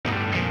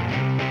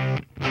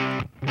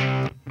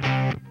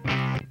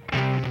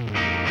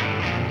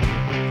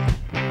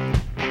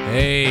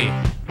Hey.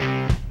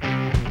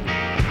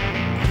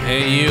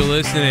 Hey, you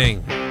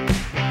listening.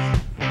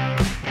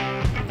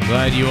 I'm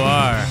glad you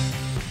are.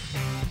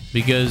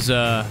 Because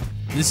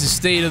this is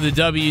State of the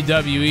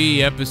WWE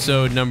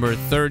episode number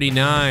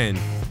 39.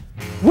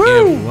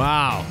 Woo! And,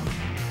 wow.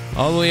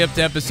 All the way up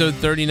to episode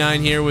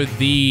 39 here with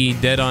the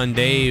Dead on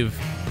Dave.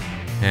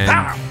 And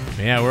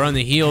yeah, we're on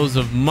the heels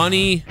of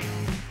Money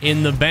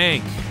in the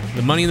Bank.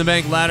 The Money in the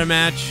Bank ladder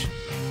match.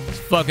 It's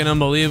fucking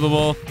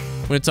unbelievable.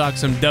 We're going to talk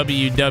some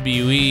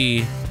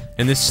WWE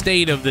and the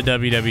state of the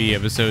WWE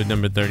episode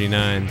number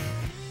 39.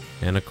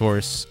 And of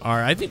course,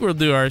 I think we'll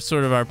do our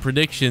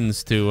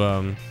predictions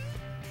to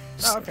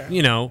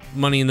you know,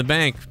 Money in the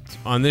Bank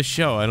on this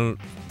show.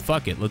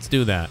 Fuck it, let's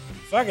do that.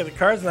 Fuck it, the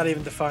card's not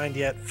even defined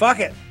yet. Fuck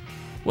it.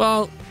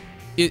 Well,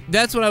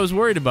 that's what I was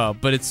worried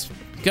about, but it's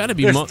got to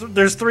be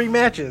there's 3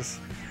 matches.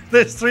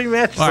 There's 3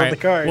 matches on the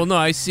card. Well, no,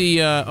 I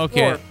see.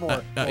 Okay,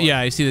 Four. Yeah,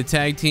 I see the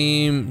tag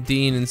team,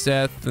 Dean and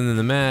Seth, and then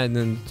the Matt, and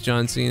then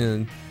John Cena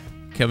and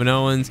Kevin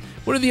Owens.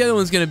 What are the other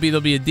ones going to be? There'll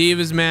be a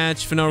Divas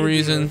match for no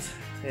reason.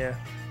 Yeah.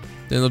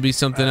 Then there'll be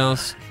something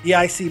else. The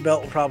IC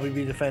belt will probably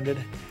be defended.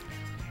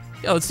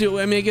 Yeah, let's do.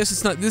 I mean, I guess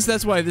it's not this.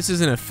 That's why this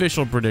isn't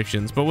official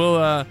predictions, but we'll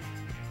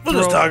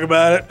just talk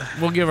about it.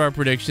 We'll give our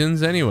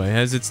predictions anyway,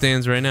 as it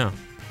stands right now.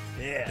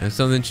 Yeah. If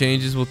something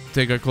changes, we'll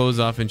take our clothes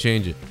off and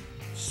change it.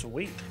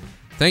 Sweet.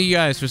 Thank you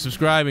guys for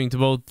subscribing to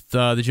both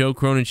the Joe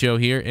Cronin Show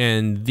here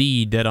and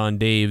the Dead on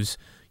Dave's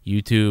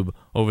YouTube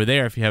over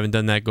there. If you haven't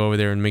done that, go over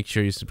there and make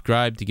sure you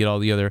subscribe to get all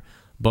the other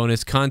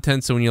bonus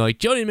content. So when you're like,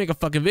 Joe didn't make a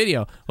fucking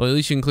video, well, at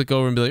least you can click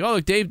over and be like, oh,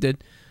 look, Dave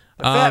did.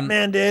 The Fat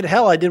Man did.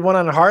 Hell, I did one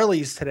on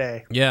Harley's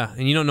today. Yeah,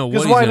 and you don't know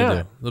what he's going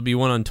to do. There'll be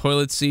one on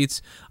toilet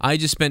seats. I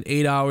just spent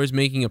 8 hours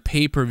making a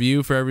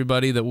pay-per-view for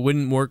everybody that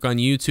wouldn't work on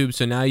YouTube,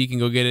 so now you can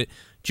go get it,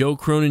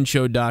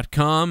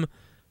 joecroninshow.com.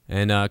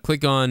 And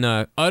click on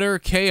Utter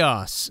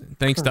Chaos.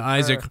 Thanks to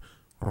Isaac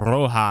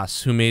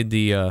Rojas, who made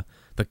the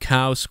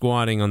cow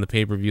squatting on the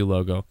pay-per-view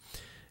logo.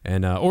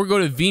 And or go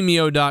to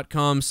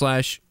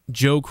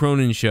vimeo.com/Joe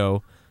Cronin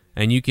Show,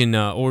 and you can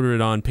order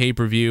it on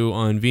pay-per-view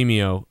on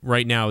Vimeo.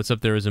 Right now, it's up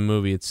there as a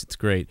movie. It's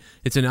great.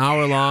 It's an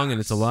hour long, and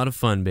it's a lot of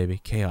fun,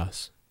 baby.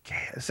 Chaos.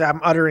 So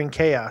I'm uttering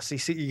chaos. You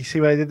see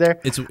what I did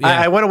there? Yeah.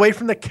 I went away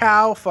from the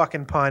cow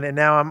fucking pun, and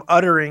now I'm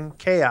uttering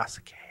chaos.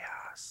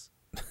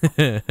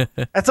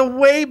 That's a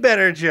way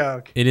better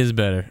joke. It is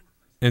better.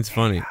 It's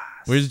funny.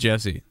 Where's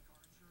Jesse?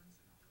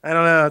 I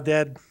don't know,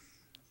 Dad.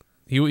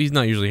 He's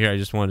not usually here. I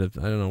just wanted to.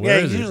 I don't know. Where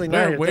is he's usually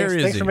not here. Where is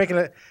he?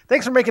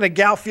 Thanks for making a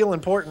gal feel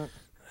important.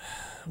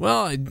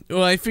 Well,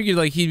 I figured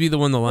like he'd be the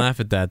one to laugh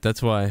at that.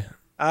 That's why.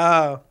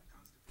 Oh.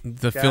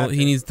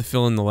 He needs to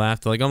fill in the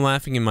laughter. Like I'm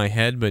laughing in my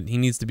head, but he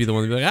needs to be the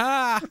one to be like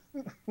ah.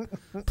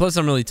 Plus,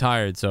 I'm really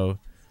tired, so.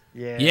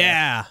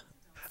 Yeah.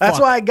 That's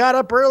why I got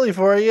up early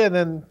for you, and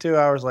then 2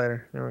 hours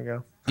later, there we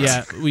go.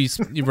 Yeah,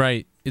 you're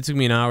right. It took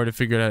me an hour to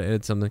figure out how to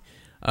edit something.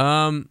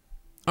 All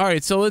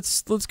right, so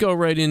let's go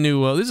right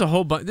into. There's a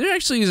whole bunch. There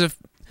actually is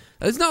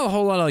there's not a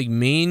whole lot of like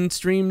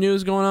mainstream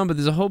news going on, but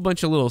there's a whole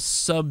bunch of little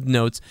sub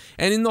notes,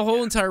 and in the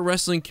whole entire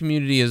wrestling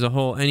community as a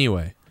whole,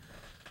 anyway.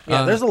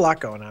 Yeah, there's a lot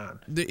going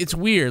on. It's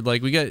weird.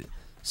 Like we got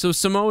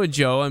Samoa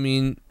Joe. I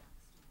mean,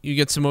 you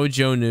get Samoa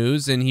Joe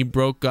news, and he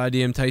broke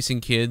goddamn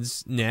Tyson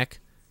Kidd's neck.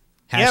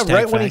 Yeah,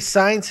 right when he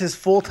signs his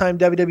full-time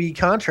WWE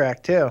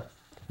contract, too.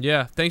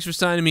 Yeah, thanks for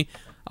signing me.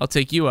 I'll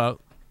take you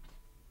out.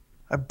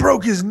 I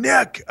broke his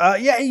neck.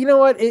 Yeah, you know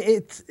what?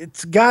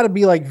 It's got to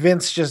be like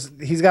Vince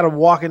he's got to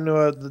walk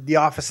into the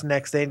office the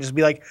next day and just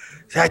be like,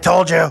 I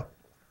told you.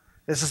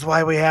 This is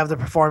why we have the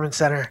Performance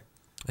Center.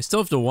 I still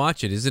have to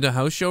watch it. Is it a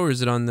house show or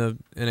is it on the...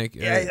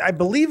 Yeah, I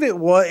believe it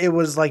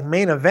was like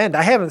main event.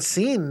 I haven't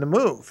seen the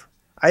move.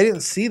 I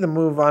didn't see the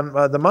move on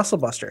the Muscle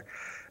Buster.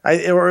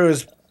 It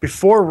was...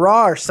 before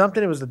Raw or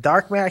something. It was the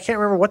dark man. I can't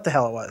remember what the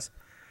hell it was.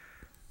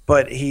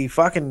 But he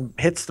fucking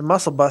hits the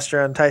Muscle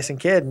Buster on Tyson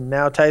Kidd, and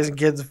now Tyson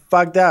Kidd's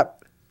fucked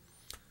up.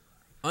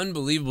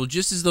 Unbelievable.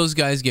 Just as those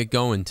guys get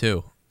going,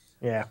 too.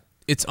 Yeah.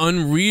 It's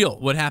unreal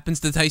what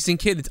happens to Tyson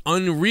Kidd. It's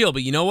unreal.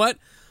 But you know what?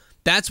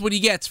 That's what he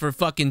gets for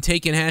fucking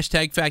taking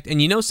 #fact.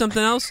 And you know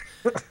something else?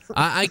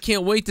 I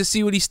can't wait to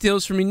see what he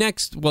steals from me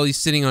next while he's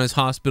sitting on his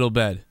hospital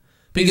bed.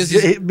 Because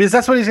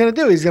that's what he's going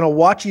to do. He's going to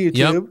watch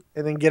YouTube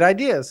and then get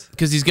ideas.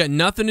 Because he's got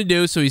nothing to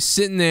do, so he's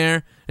sitting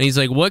there, and he's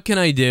like, what can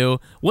I do?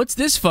 What's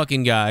this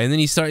fucking guy? And then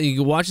he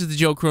watches the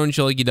Joe Cronin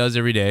Show like he does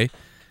every day,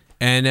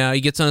 and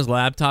he gets on his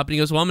laptop, and he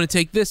goes, well, I'm going to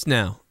take this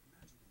now.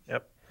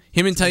 Yep.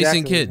 Him and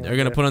Tyson Kidd are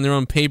going to put on their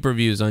own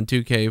pay-per-views on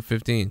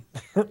 2K15.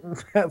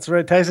 That's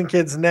right. Tyson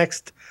Kidd's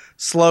next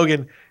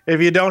slogan, if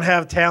you don't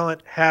have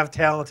talent, have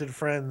talented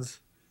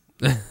friends.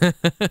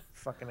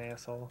 Fucking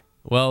asshole.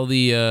 Well,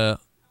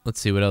 let's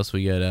see what else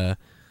we got.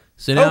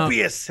 So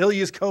copious. He'll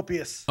use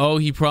copious. Oh,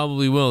 he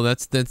probably will.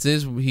 That's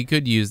he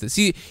could use that.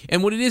 See,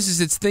 and what it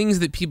is it's things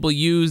that people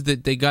use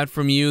that they got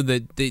from you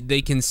that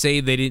they can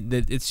say they didn't.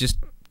 That it's just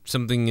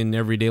something in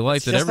everyday life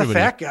it's that just everybody.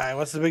 A fat guy.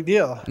 What's the big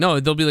deal? No,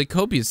 they'll be like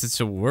copious. It's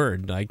a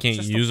word. I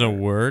can't use a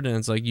word, and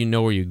it's like you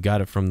know where you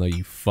got it from, though.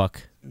 You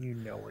fuck. You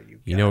know where you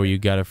got You know where you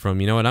got it from.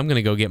 You know what? I'm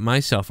gonna go get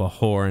myself a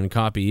whore and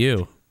copy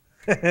you.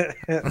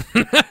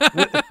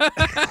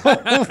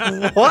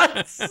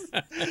 What?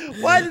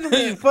 Why did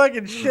we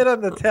fucking shit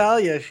on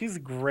Natalia? She's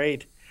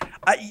great.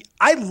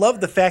 I love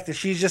the fact that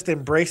she's just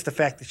embraced the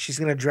fact that she's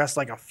gonna dress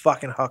like a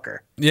fucking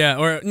hooker. Yeah,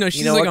 or no,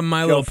 she's like a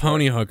My Little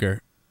Pony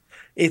hooker.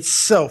 It's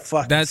so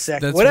fucking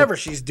sexy. Whatever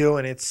she's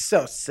doing, it's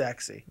so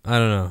sexy. I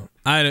don't know.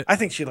 I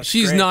think she looks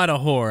She's great. not a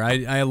whore.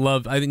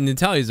 I think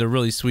Natalia's a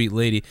really sweet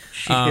lady.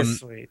 She is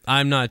sweet.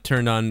 I'm not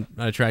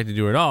attracted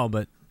to her at all,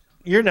 but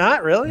you're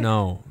not really?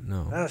 No.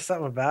 There's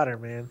something about her,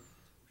 man.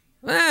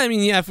 I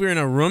mean, yeah, if we were in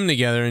a room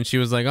together and she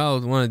was like, "Oh,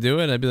 want to do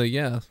it?" I'd be like,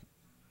 "Yeah."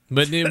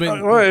 But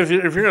well, if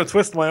you're gonna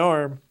twist my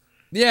arm,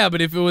 yeah.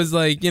 But if it was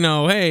like,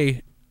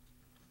 hey,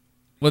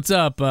 what's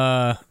up?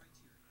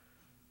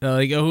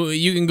 Like,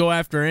 you can go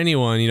after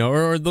anyone,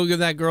 or look at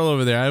that girl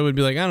over there. I would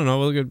be like, I don't know,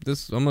 look at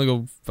this. I'm gonna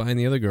go find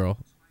the other girl.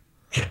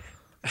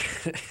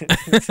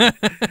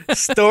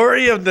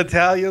 Story of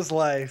Natalia's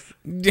life.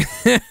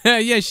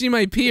 Yeah, she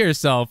might pee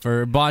herself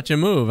or botch a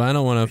move. I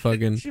don't want to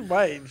fucking. She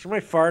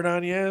might fart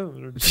on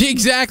you.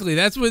 Exactly.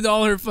 That's with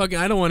all her fucking.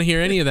 I don't want to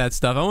hear any of that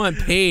stuff. I want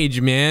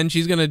Paige, man.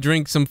 She's gonna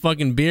drink some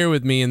fucking beer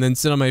with me and then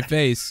sit on my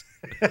face.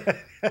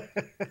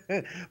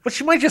 But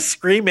she might just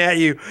scream at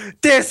you,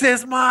 "This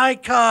is my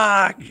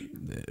cock."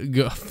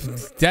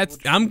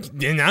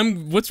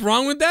 What's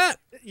wrong with that?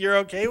 You're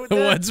okay with that?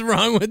 What's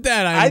wrong with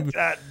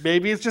that?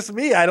 Maybe it's just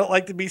me. I don't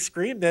like to be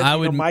screamed at.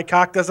 My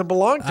cock doesn't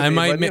belong to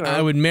me.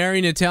 I would marry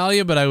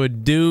Natalia, but I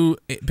would do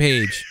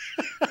Paige.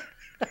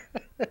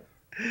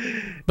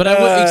 But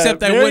I would,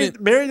 except I wouldn't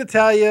marry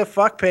Natalia.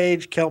 Fuck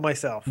Paige. Kill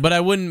myself. But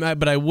I wouldn't.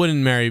 But I wouldn't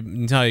marry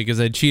Natalia because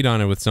I'd cheat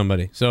on her with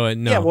somebody. So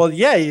no. Yeah. Well,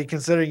 yeah. You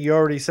considering you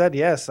already said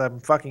yes. I'm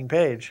fucking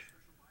Paige.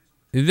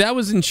 That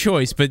was in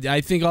choice, but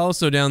I think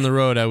also down the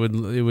road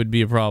it would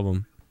be a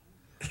problem.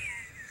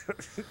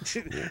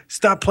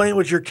 Stop playing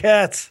with your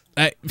cats.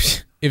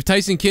 If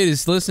Tyson Kidd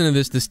is listening to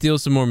this to steal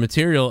some more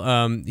material,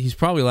 he's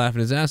probably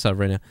laughing his ass off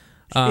right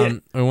now.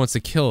 Or wants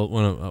to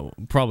kill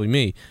probably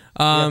me.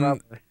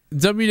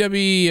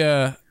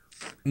 WWE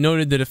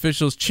noted that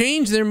officials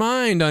changed their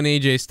mind on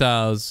AJ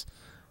Styles,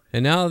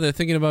 and now they're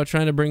thinking about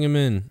trying to bring him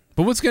in.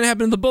 But what's going to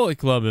happen to the Bullet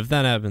Club if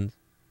that happens?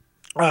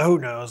 Who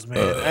knows,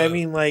 man? I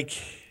mean, like...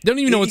 They don't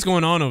even know what's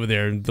going on over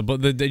there.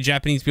 The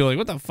Japanese people are like,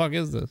 what the fuck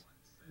is this?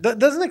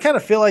 Doesn't it kind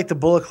of feel like the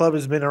Bullet Club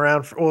has been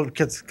around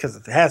because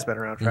it has been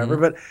around forever,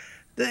 but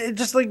it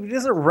just like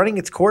isn't it running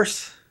its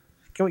course?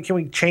 Can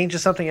we change to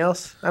something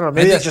else? I don't know.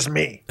 Maybe that's just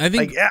me. I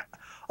think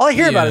all I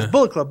hear about is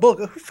Bullet Club.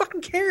 Who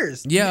fucking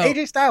cares? Yeah,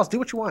 AJ Styles, do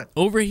what you want.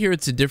 Over here,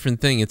 it's a different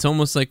thing. It's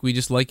almost like we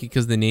just like it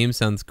because the name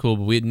sounds cool,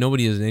 but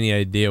nobody has any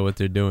idea what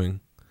they're doing.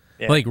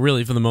 Yeah. Like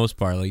really, for the most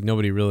part, like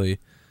nobody really.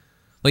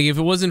 Like if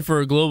it wasn't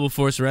for Global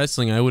Force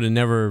Wrestling, I would have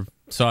never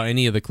saw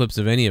any of the clips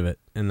of any of it,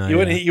 and you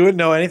wouldn't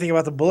know anything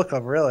about the Bullet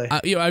Club, really.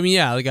 I mean,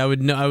 yeah, like I would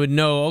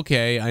know.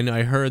 Okay,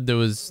 I heard there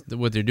was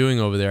what they're doing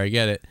over there. I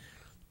get it,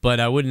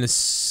 but I wouldn't have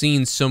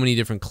seen so many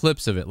different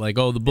clips of it. Like,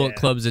 the Bullet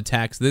Club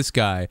attacks this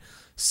guy,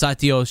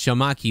 Satyo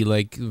Shamaki.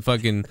 Like,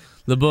 fucking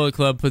the Bullet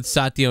Club puts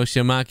Satyo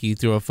Shamaki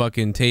through a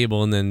fucking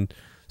table and then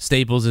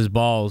staples his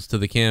balls to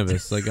the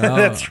canvas. Like,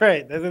 that's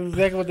right. That's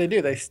exactly what they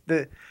do.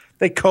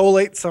 They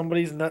collate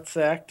somebody's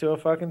nutsack to a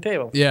fucking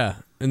table. Yeah,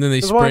 and then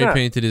they spray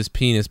painted his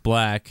penis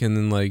black, and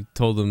then like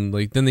told him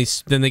like then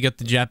they got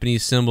the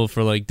Japanese symbol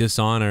for like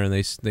dishonor, and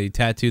they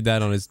tattooed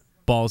that on his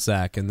ball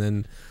sack, and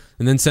then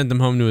sent him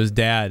home to his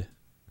dad.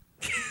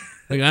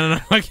 Like I don't know,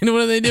 fucking what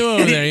do they do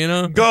over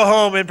there? Go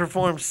home and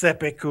perform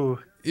seppuku.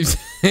 You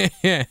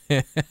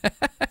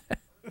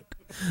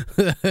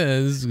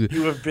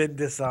have been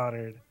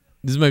dishonored.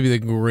 This might be the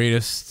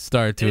greatest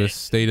start to a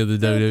state of the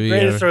WWE.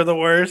 Greatest or the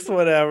worst,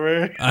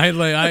 whatever.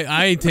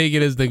 I take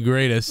it as the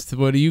greatest.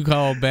 What do you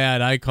call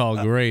bad? I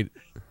call great.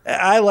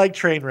 I like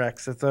train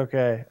wrecks. It's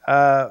okay.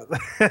 I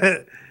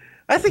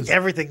think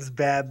everything's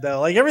bad though.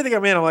 Like everything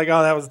I'm in, I'm like,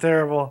 oh, that was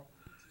terrible.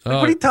 Like,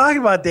 what are you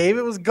talking about, Dave?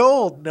 It was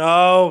gold.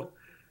 No,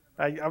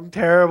 I'm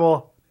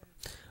terrible.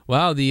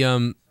 Wow. I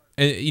know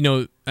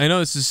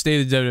it's the state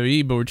of the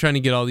WWE, but we're trying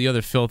to get all the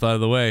other filth out of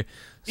the way.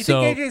 You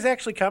think AJ's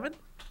actually coming?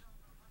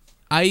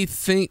 I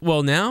think,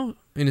 now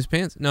in his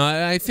pants. No,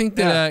 I think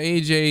that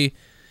AJ,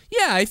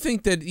 I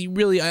think that he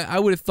really, I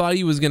would have thought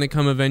he was going to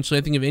come eventually.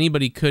 I think if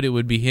anybody could, it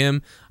would be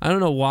him. I don't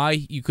know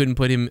why you couldn't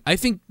put him. I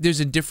think there's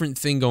a different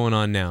thing going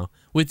on now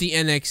with the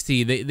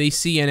NXT. They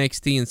see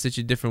NXT in such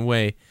a different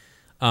way.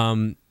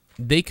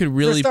 They could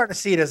really. They're starting to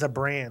see it as a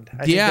brand.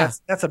 I think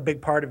that's a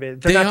big part of it.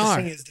 They're not just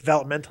seeing it as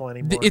developmental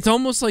anymore. It's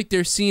almost like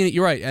they're seeing it,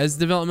 you're right, as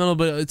developmental,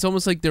 but it's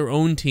almost like their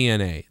own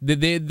TNA.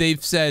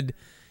 They've said,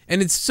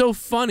 and it's so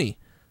funny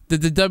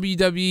that the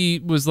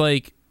WWE was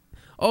like,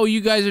 oh, you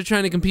guys are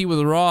trying to compete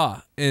with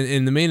Raw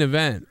in the main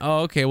event. Oh,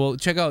 okay, well,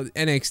 check out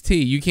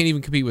NXT. You can't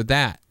even compete with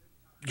that.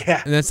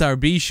 Yeah. And that's our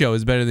B show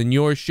is better than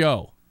your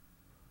show.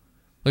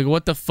 Like,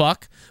 what the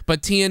fuck?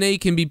 But TNA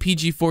can be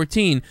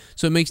PG-14,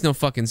 so it makes no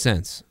fucking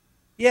sense.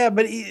 Yeah,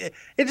 but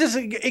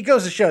it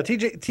goes to show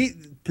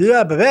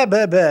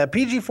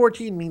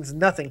PG-14 means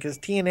nothing because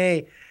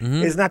TNA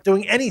is not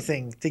doing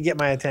anything to get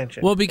my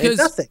attention. Well,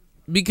 Nothing.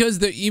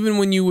 because even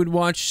when you would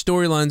watch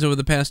storylines over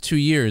the past 2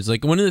 years,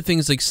 like one of the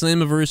things like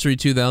Slammiversary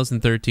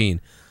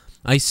 2013,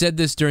 I said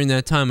this during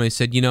that time. I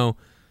said, you know,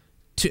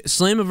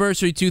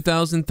 Slammiversary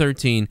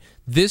 2013,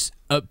 this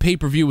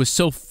pay-per-view was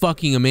so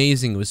fucking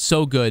amazing. It was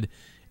so good.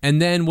 And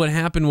then what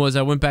happened was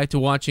I went back to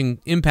watching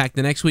Impact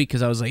the next week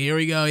because I was like, here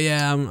we go,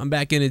 yeah, I'm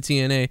back into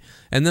TNA.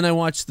 And then I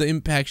watched the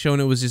Impact show,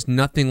 and it was just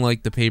nothing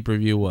like the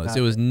pay-per-view was.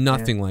 It was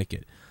nothing like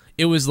it.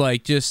 It was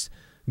like just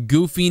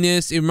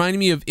goofiness. It reminded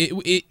me of,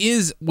 it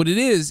is what it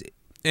is,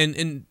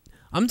 and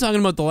I'm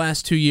talking about the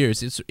last 2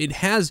 years. It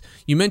has,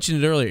 you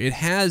mentioned it earlier,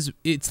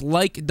 it's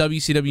like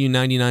WCW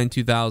 99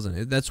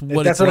 2000. That's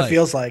what it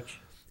feels like.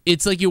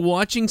 It's like you're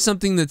watching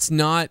something that's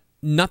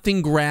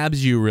nothing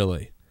grabs you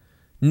really.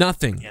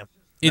 Nothing. Yeah.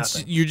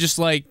 You're just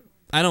like,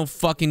 I don't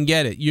fucking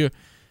get it.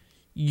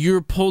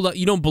 You're pulled up.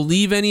 You don't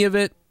believe any of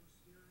it.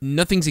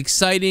 Nothing's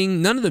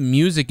exciting. None of the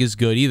music is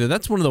good either.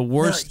 That's one of the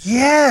worst.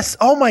 Yes.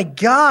 Oh my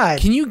God.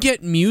 Can you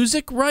get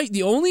music right?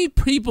 The only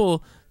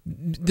people,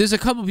 there's a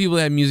couple people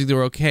that had music that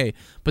were okay,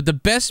 but the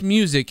best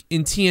music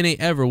in TNA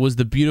ever was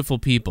The Beautiful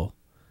People.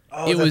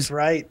 Oh, that's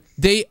right.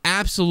 They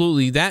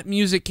absolutely, that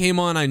music came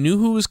on. I knew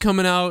who was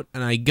coming out,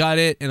 and I got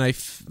it, and I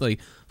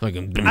liked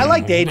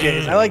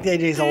AJ's. I liked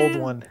AJ's old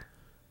one.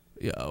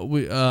 Yeah,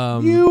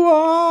 you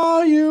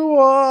are,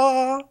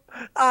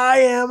 I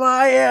am.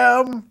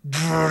 I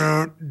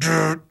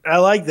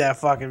like that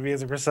fucking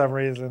music for some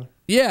reason.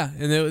 Yeah,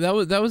 and that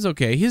was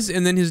okay.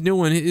 And then his new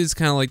one is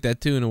kind of like that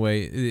too in a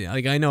way.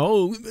 Like I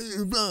know.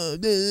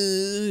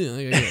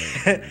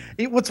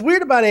 What's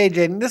weird about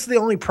AJ, and this is the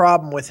only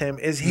problem with him,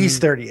 is he's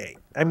 38.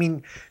 I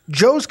mean,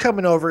 Joe's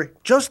coming over.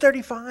 Joe's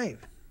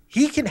 35.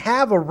 He can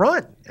have a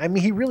run. I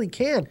mean, he really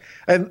can,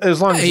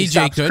 as long as he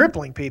stops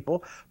crippling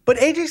people. But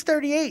AJ's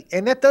 38,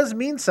 and that does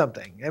mean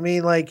something. I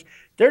mean, like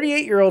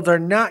 38-year-olds are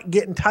not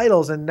getting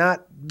titles and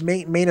not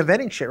main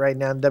eventing shit right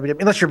now in WWE,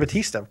 unless you're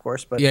Batista, of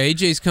course. But yeah,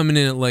 AJ's coming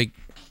in at like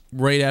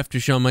right after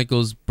Shawn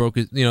Michaels broke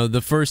his. You know,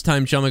 the first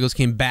time Shawn Michaels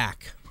came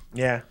back.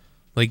 Yeah.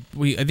 Like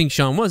I think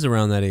Shawn was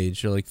around that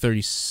age, or like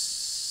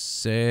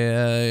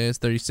 36,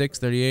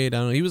 38. I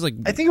don't know. He was like.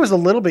 I think he was a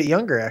little bit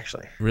younger,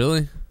 actually.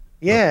 Really?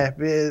 Yeah,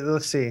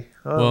 let's see.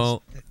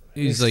 Well,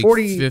 he's like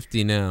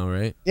 50 now,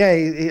 right?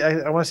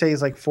 Yeah, I want to say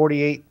he's like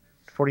 48,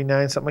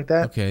 49, something like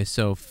that. Okay,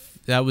 so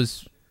that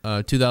was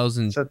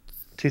 2000. So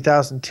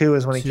 2002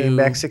 is when he came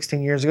back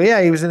 16 years ago.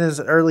 Yeah, he was in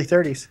his early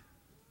 30s,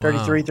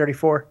 33,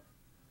 34.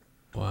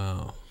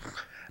 Wow.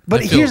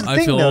 But here's the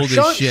thing, though.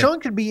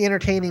 Shawn could be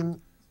entertaining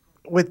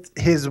with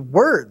his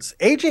words.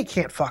 AJ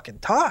can't fucking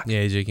talk.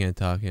 Yeah, AJ can't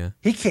talk, yeah.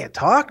 He can't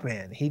talk,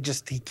 man. He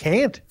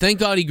can't. Thank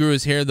God he grew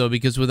his hair, though,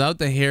 because with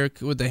the hair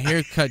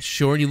cut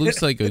short, he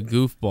looks like a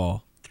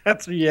goofball.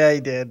 Yeah,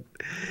 he did.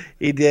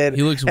 He did.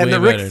 He looks way better.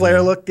 And the Ric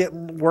Flair look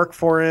didn't work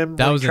for him.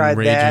 That was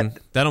enraging.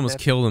 That almost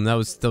killed him. That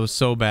was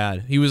so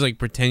bad. He was like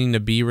pretending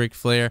to be Ric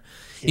Flair.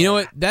 Yeah. You know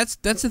what? That's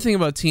the thing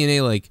about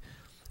TNA, like,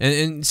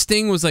 and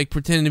Sting was like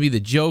pretending to be the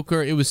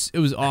Joker. It was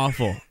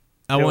awful.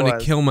 I wanted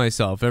to kill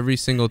myself every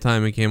single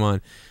time it came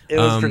on. It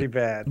was pretty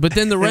bad. But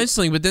then the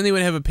wrestling, but then they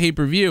would have a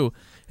pay-per-view,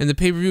 and the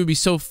pay-per-view would be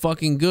so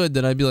fucking good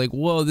that I'd be like,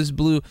 whoa, this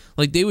blew.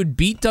 Like, they would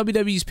beat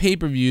WWE's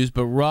pay-per-views,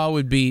 but Raw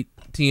would beat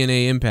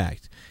TNA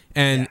Impact.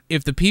 And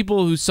if the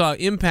people who saw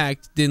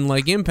Impact didn't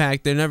like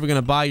Impact, they're never going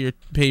to buy your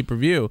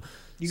pay-per-view.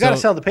 You got to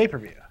sell the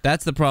pay-per-view.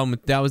 That's the problem.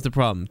 That was the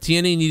problem.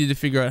 TNA needed to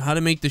figure out how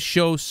to make the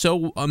show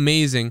so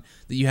amazing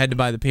that you had to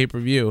buy the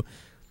pay-per-view.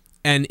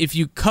 And if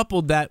you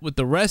coupled that with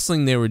the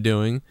wrestling they were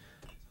doing,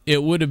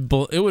 it would have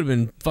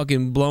been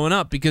fucking blowing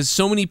up, because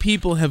so many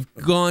people have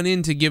gone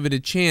in to give it a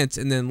chance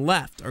and then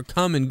left or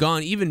come and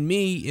gone, even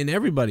me and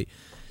everybody. Yep.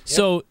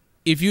 So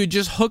if you had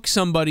just hooked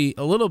somebody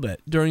a little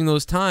bit during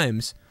those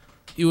times,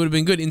 it would have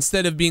been good,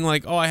 instead of being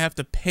like, oh, I have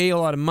to pay a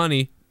lot of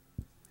money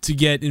to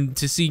get in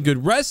to see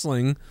good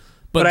wrestling,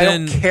 but I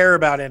don't care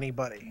about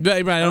anybody.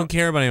 Right, I don't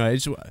care about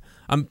anybody.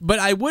 But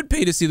I would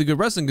pay to see the good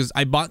wrestling, because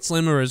I bought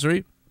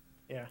Slammiversary.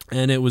 Yeah.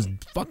 And it was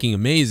fucking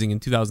amazing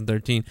in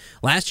 2013.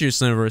 Last year's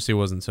Slammiversary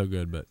wasn't so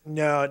good, but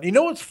no. You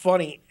know what's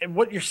funny?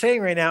 What you're saying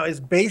right now is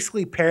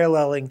basically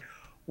paralleling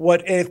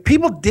what, if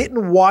people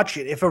didn't watch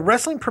it, if a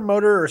wrestling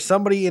promoter or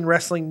somebody in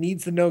wrestling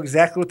needs to know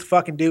exactly what to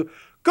fucking do,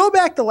 go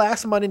back to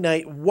last Monday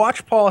night,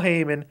 watch Paul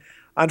Heyman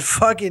on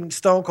fucking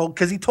Stone Cold,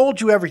 because he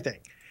told you everything.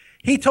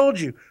 He told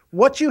you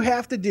what you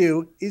have to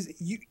do is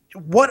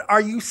what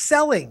are you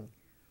selling?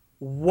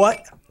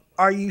 What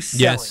are you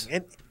selling? Yes.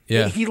 And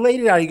yeah. He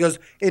laid it out. He goes,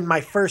 in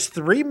my first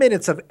 3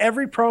 minutes of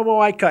every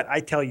promo I cut, I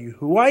tell you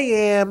who I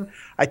am,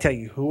 I tell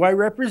you who I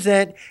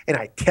represent, and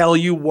I tell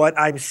you what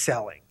I'm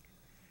selling.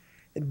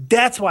 And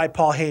that's why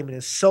Paul Heyman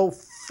is so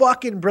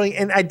fucking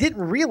brilliant. And I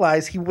didn't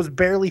realize he was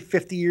barely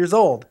 50 years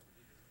old.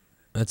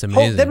 That's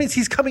amazing. That means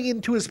he's coming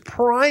into his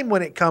prime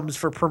when it comes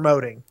for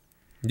promoting.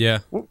 Yeah.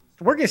 We're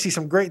going to see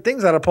some great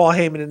things out of Paul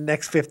Heyman in the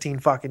next 15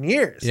 fucking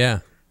years. Yeah.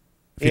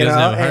 If he doesn't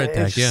have a heart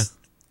attack, yeah.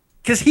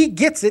 because he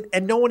gets it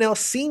and no one else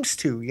seems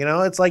to. You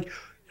know, it's like,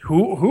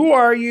 who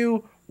are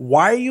you?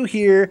 Why are you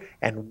here?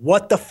 And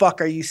what the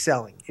fuck are you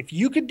selling? If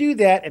you could do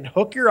that and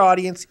hook your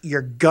audience,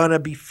 you're gonna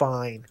be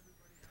fine.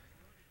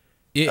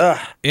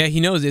 Yeah, he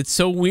knows. It's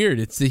so weird.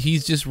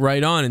 He's just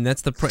right on, and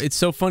that's it's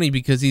so funny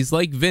because he's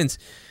like Vince,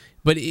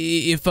 but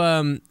if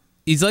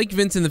he's like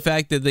Vince in the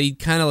fact that they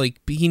kind of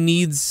like he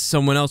needs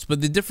someone else. But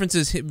the difference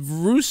is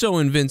Russo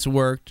and Vince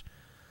worked,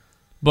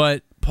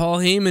 but Paul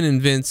Heyman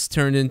and Vince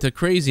turned into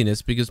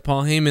craziness because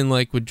Paul Heyman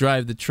like would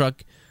try to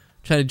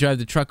drive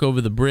the truck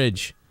over the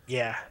bridge.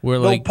 Yeah. Where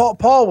like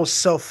Paul was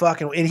so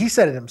fucking, and he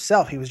said it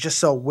himself. He was just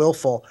so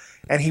willful,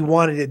 and he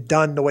wanted it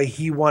done the way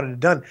he wanted it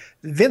done.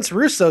 Vince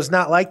Russo's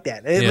not like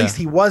that. At least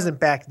he wasn't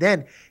back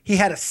then. He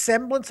had a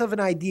semblance of an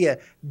idea,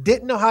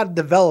 didn't know how to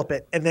develop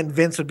it, and then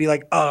Vince would be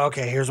like, "Oh,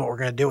 okay, here's what we're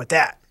gonna do with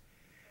that."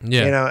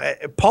 Yeah. You know,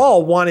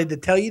 Paul wanted to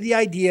tell you the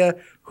idea,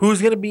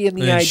 who's gonna be in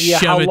the idea,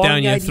 how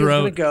long the idea's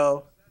gonna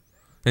go,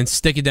 and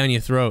stick it down your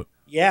throat.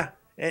 Yeah,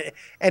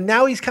 and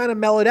now he's kind of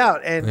mellowed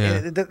out,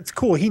 and it's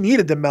cool. He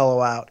needed to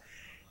mellow out.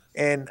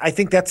 And I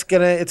think it's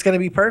gonna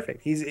be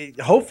perfect.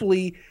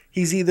 Hopefully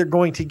he's either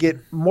going to get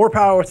more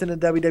power within the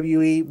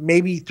WWE,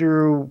 maybe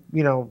through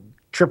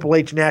Triple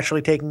H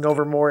naturally taking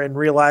over more and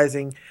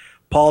realizing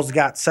Paul's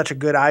got such a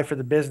good eye for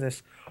the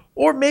business,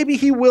 or maybe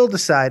he will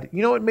decide,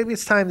 you know what, maybe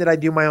it's time that I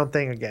do my own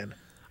thing again.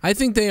 I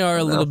think they are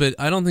a little bit.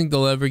 I don't think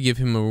they'll ever give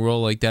him a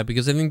role like that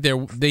because I think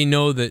they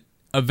know that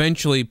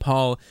eventually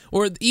Paul,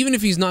 or even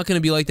if he's not going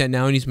to be like that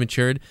now and he's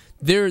matured,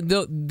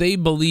 they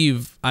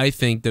believe, I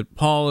think, that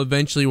Paul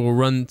eventually will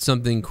run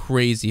something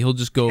crazy. He'll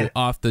just go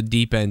off the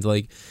deep end,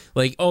 like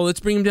oh, let's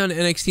bring him down to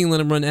NXT and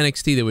let him run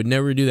NXT. They would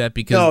never do that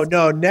because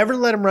no, never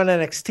let him run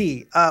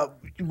NXT.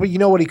 But you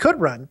know what he could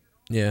run?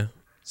 Yeah,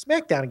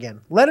 SmackDown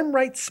again. Let him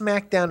write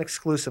SmackDown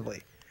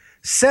exclusively.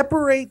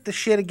 Separate the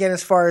shit again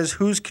as far as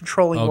who's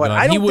controlling what.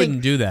 God. He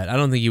wouldn't do that. I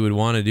don't think he would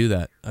want to do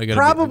that.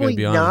 Probably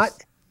be honest.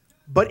 Not.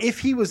 But if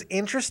he was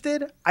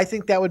interested, I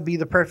think that would be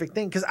the perfect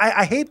thing. Because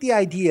I hate the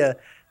idea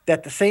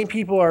that the same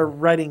people are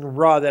writing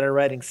Raw that are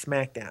writing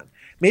SmackDown.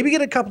 Maybe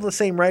get a couple of the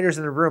same writers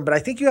in the room, but I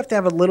think you have to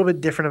have a little bit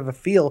different of a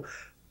feel,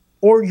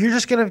 or you're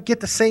just going to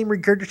get the same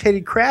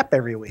regurgitated crap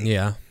every week.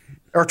 Yeah.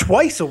 Or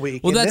twice a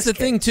week. Well, that's the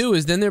thing, too,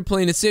 is then they're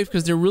playing it safe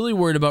because they're really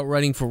worried about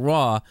writing for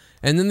Raw,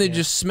 and then they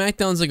just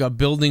SmackDown's like a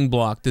building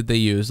block that they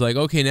use. Like,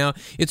 okay, now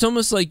it's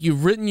almost like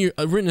you've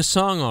written a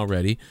song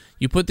already.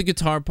 You put the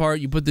guitar part,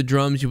 you put the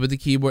drums, you put the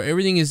keyboard,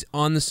 everything is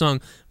on the song,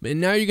 and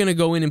now you're going to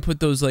go in and put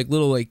those like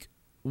little like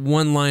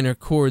one-liner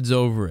chords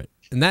over it.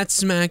 And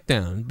that's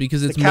SmackDown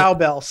because it's the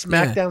cowbell.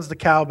 SmackDown's the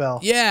cowbell.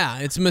 Yeah,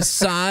 it's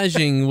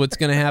massaging what's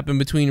going to happen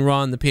between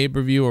Raw and the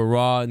pay-per-view or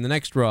Raw and the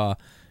next Raw,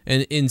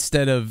 and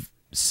instead of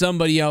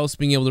somebody else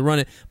being able to run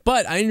it.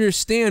 But I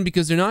understand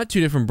because they're not two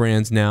different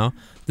brands now,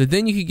 that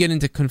then you could get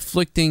into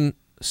conflicting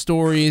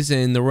stories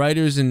and the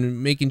writers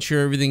and making sure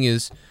everything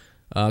is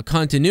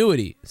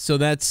continuity. So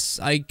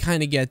I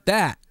kind of get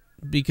that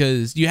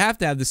because you have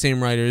to have the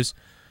same writers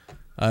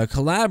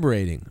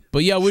collaborating.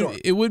 But yeah,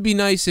 it would be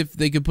nice if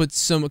they could put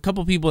a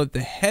couple people at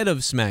the head of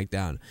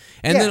SmackDown,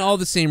 and then all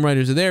the same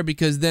writers are there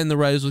because then the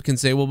writers can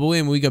say, well, but wait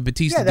a minute, we got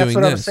Batista doing this.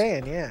 Yeah, that's what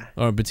I'm saying. Yeah.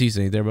 Or Batista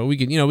ain't there, but we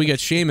got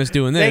Sheamus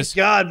doing this. Thank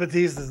God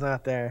Batista's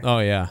not there. Oh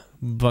yeah,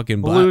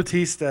 fucking Blue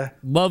Tista.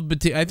 Love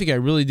Batista. I think I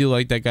really do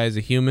like that guy as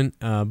a human.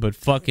 But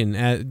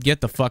fucking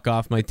get the fuck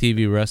off my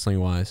TV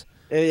wrestling wise.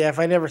 Yeah, if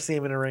I never see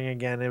him in a ring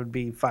again, it would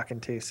be fucking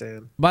too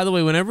soon. By the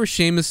way, whenever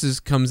Sheamus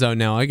comes out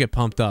now, I get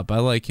pumped up. I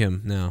like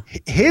him now.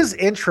 His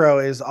intro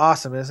is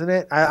awesome, isn't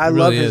it? I really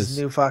love his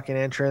new fucking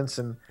entrance.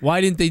 And why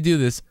didn't they do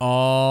this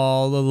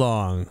all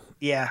along?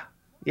 Yeah.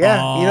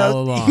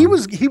 Along. he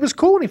was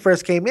cool when he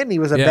first came in. He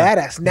was a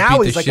badass.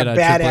 Now he's like a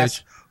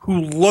badass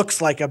who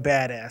looks like a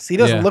badass. He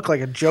doesn't look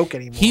like a joke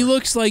anymore. He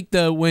looks like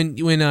when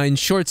in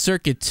Short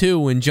Circuit 2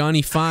 when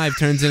Johnny Five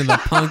turns into the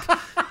punk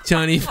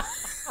Johnny.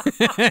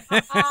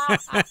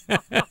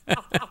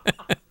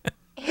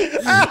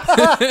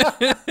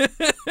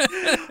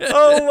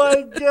 Oh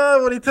my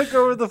God! When he took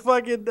over the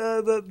fucking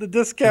the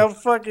discount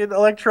fucking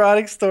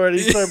electronics store and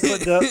he started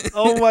putting up.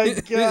 Oh my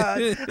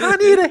God! I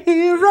need a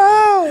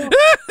hero.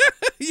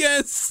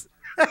 Yes.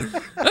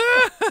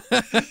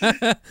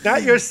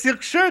 Not your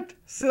silk shirt.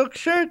 Silk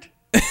shirt.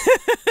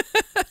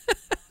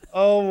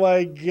 Oh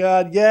my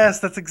God! Yes,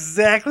 that's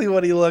exactly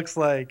what he looks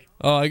like.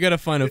 Oh, I gotta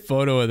find a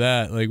photo of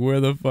that. Like, where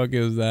the fuck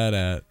is that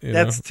at?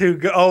 That's too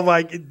good. Oh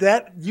my!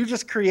 You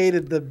just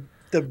created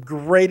the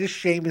greatest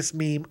Sheamus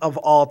meme of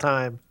all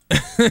time.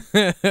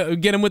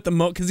 Get him with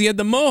the because he had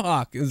the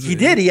mohawk. He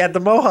did. He had the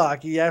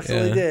mohawk. He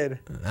absolutely did.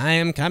 I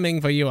am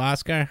coming for you,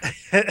 Oscar.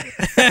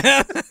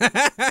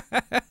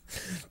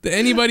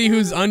 Anybody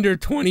who's under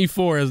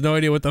 24 has no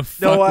idea what the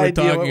fuck we're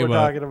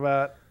talking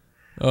about.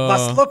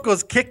 Mas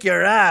locos kick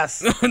your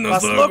ass.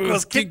 Mas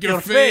locos kick your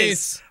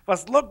face.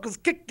 Mas locos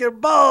kick your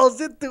balls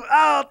into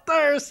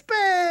outer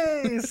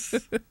space.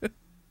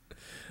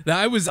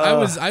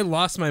 I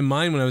lost my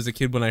mind when I was a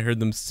kid when I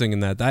heard them singing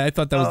that. I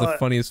thought that was the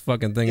funniest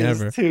fucking thing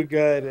ever. It was too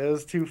good. It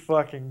was too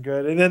fucking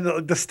good. And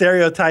then the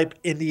stereotype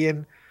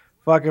Indian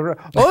fucking.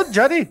 Oh,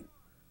 Johnny,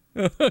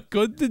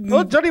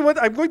 Oh, Johnny,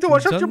 I'm going to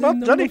wash up your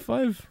mouth, Johnny.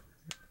 5.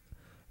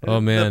 Oh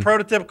man, the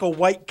prototypical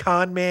white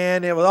con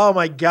man. It was. Oh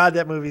my god,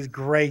 that movie's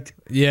great.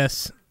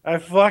 Yes. I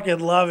fucking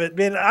love it,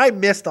 man. I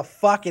miss the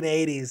fucking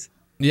 80s.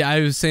 Yeah,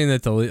 I was saying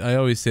that to Leah. I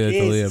always say that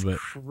to Leah, but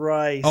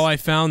Christ. I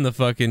found the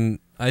fucking.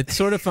 I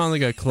sort of found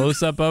like a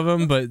close up of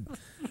him, but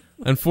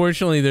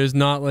unfortunately, there's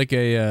not like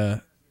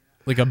a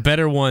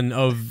better one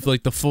of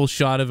like the full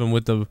shot of him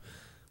with the.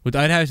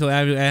 I'd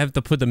have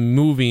to put the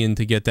movie in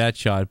to get that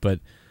shot,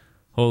 but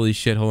holy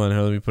shit! Hold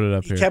on, let me put it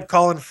up here. He kept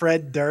calling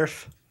Fred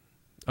Durf.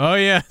 Oh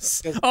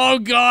yes. Oh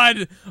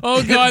god.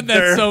 Oh god,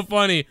 that's so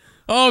funny.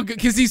 Oh,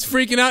 because he's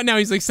freaking out now.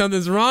 He's like,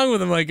 something's wrong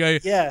with him. Like,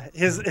 yeah,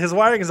 his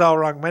wiring is all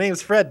wrong. My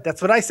name's Fred.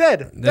 That's what I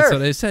said. That's Durf.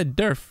 what I said.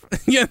 Durf.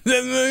 Yeah,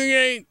 that's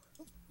great.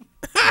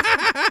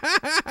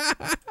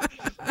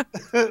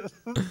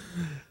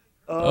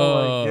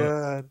 Oh my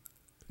god.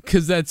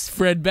 Because that's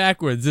Fred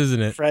backwards,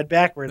 isn't it? Fred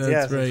backwards. That's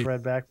yes, right. it's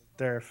Fred backwards.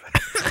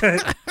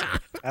 Durf.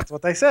 That's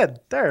what they said.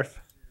 Durf.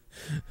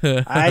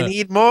 I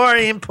need more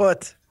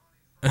input.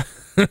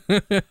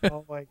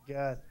 Oh my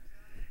god.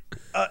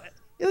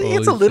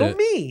 It's a little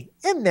me.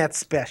 Isn't that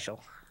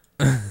special?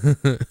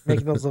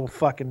 Making those little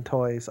fucking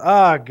toys.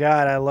 Oh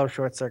god, I love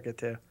Short Circuit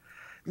too.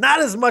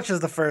 Not as much as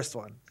the first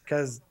one,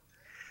 because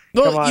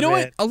well, you know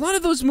what? A lot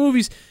of those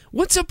movies.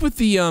 What's up with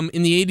the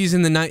in the 80s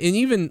and the 90s, and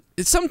even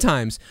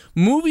sometimes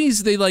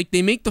movies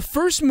they make the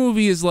first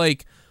movie is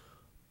like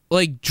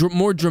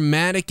more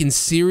dramatic and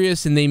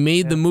serious, and they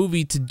made the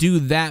movie to do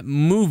that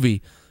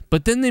movie,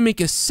 but then they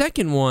make a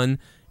second one,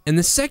 and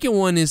the second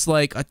one is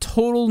like a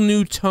total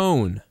new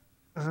tone.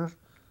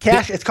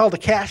 It's called a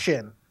cash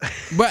in.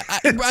 But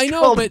I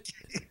know, but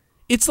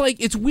it's like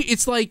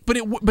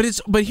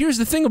but here's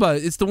the thing about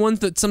it. It's the ones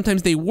that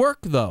sometimes they work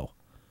though.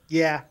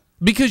 Yeah.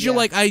 Because you're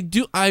like,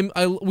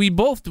 we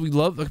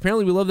love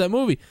that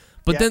movie.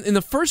 But then in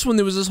the first one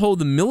there was this whole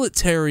the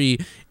military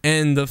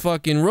and the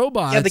fucking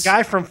robots. Yeah, the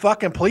guy from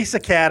fucking Police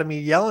Academy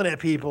yelling at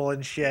people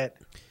and shit.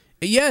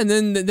 Yeah, and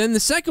then the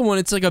second one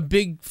it's like a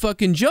big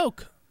fucking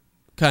joke,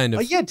 kind of.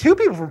 Oh, you had two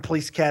people from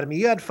Police Academy.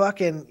 You had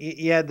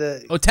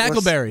the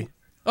Tackleberry.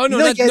 Oh no,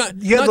 you had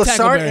Lassard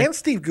Tackleberry. and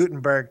Steve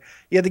Gutenberg.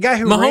 You had the guy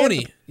who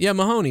Mahoney.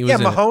 Mahoney was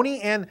in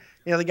Mahoney and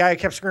the guy who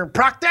kept screaming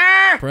Proctor.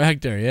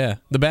 Proctor, yeah,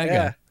 the bad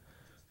guy,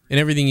 and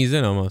everything he's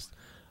in almost.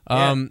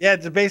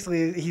 It's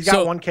basically he's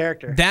got one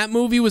character. That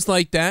movie was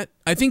like that.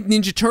 I think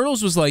Ninja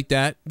Turtles was like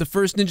that. The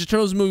first Ninja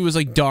Turtles movie was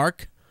like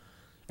dark,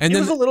 and then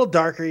it was a little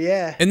darker,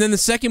 yeah. And then the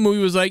second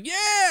movie was like,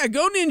 yeah,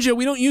 go ninja.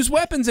 We don't use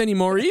weapons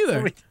anymore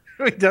either.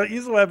 We don't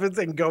use weapons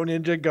and go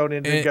ninja,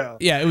 go.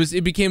 Yeah,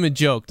 it became a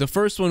joke. The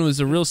first one was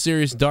a real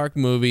serious dark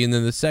movie, and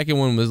then the second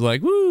one was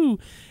like, woo.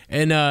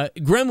 And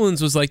Gremlins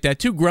was like that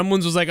too.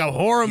 Gremlins was like a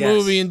horror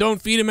movie, and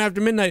don't feed him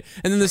after midnight.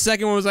 And then the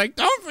second one was like,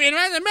 don't feed him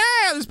after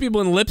midnight. There's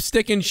people in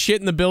lipstick and shit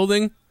in the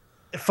building.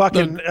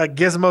 Fucking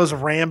Gizmo's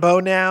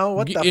Rambo now.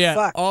 What the fuck?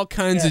 Yeah, all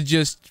kinds of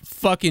just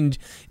fucking.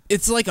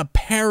 It's like a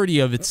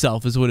parody of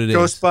itself, is what it is.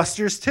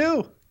 Ghostbusters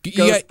 2.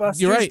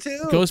 You're right.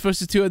 2.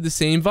 Ghostbusters 2 had the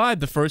same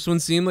vibe. The first one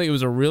seemed like it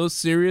was a real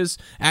serious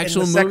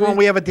actual movie. The second one,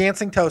 we have a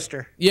dancing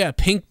toaster. Yeah,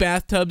 pink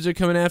bathtubs are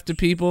coming after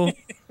people.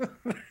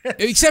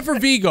 Except for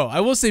Vigo. I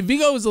will say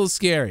Vigo was a little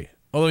scary.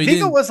 Although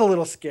Vigo was a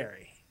little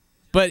scary.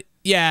 But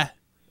yeah,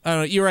 I don't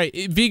know. You're right.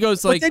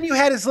 Vigo's like. But then you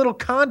had his little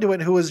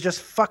conduit who was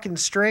just fucking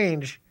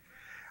strange.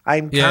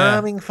 I'm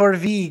coming for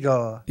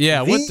Vigo.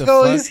 Yeah, what the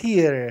fuck? Vigo is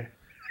here.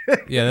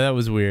 Yeah, that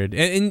was weird.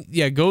 And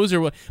yeah,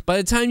 Gozer. By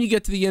the time you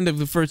get to the end of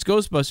the first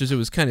Ghostbusters, it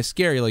was kind of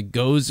scary. Like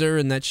Gozer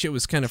and that shit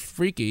was kind of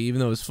freaky, even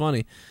though it was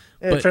funny.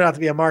 It turned out to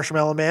be a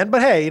marshmallow man,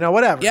 but hey,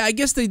 whatever. Yeah, I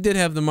guess they did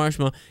have the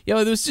marshmallow.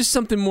 Yeah, there was just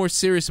something more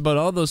serious about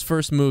all those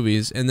first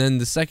movies, and then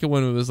the second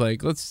one was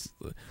like, let's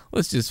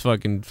just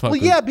fucking fuck. Well,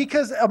 yeah,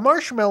 because a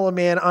marshmallow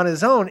man on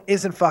his own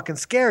isn't fucking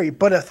scary,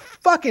 but a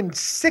fucking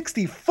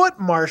 60-foot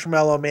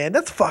marshmallow man,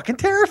 that's fucking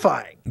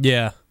terrifying.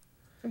 Yeah.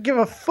 I don't give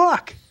a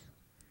fuck.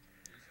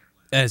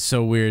 That's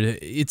so weird.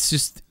 It's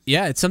just,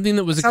 it's something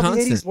that was a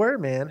constant. The 80s were,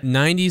 man.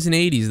 90s and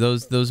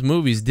 80s, those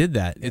movies did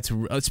that. It's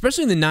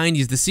especially in the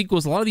 90s. The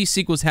sequels, a lot of these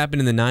sequels happened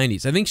in the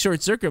 90s. I think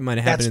Short Circuit might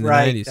have happened in the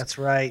 90s. That's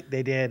right.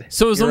 They did.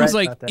 So it was almost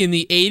like in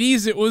the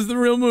 80s it was the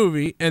real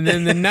movie, and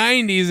then the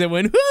 90s it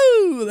went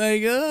whoo,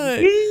 like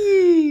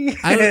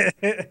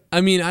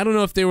I mean, I don't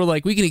know if they were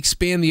like, we can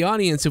expand the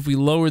audience if we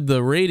lowered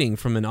the rating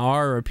from an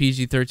R or a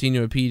PG-13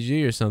 to a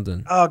PG or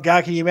something. Oh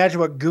God, can you imagine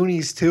what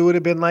Goonies 2 would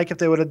have been like if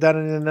they would have done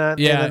it in the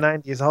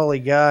 90s? Holy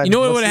God! You know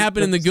what would have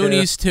happened in the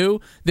Goonies 2?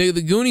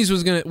 The Goonies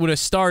would have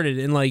started,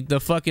 and like the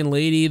fucking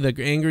lady, the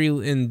angry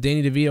and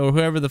Danny DeVito or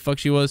whoever the fuck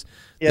she was,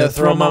 the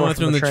throw mama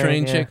from the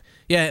train chick.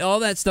 Yeah, all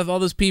that stuff. All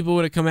those people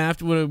would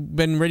have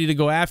been ready to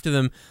go after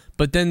them.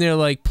 But then their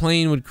like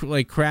plane would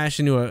like crash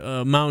into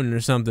a mountain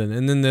or something,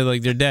 and then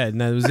they're dead, and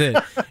that was it.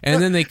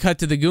 And then they cut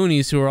to the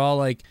Goonies, who are all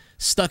like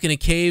stuck in a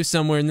cave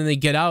somewhere, and then they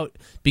get out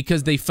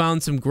because they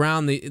found some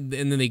ground. And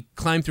then they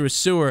climbed through a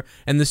sewer,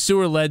 and the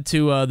sewer led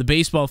to the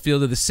baseball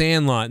field of the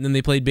Sandlot, and then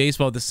they played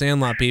baseball with the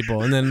Sandlot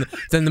people, and then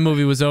the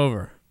movie was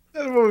over.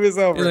 The movie was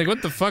over. You're like,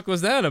 what the fuck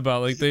was that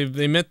about? Like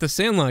they met the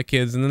Sandlot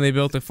kids, and then they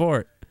built a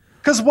fort.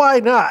 Because why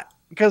not?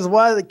 Because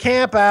why the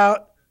camp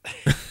out?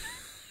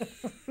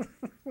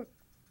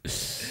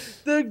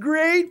 The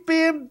Great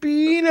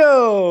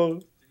Bambino.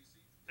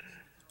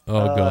 Oh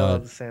I love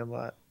God. the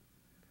Sandlot.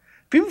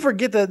 People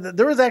forget that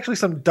there was actually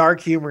some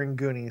dark humor in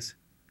Goonies.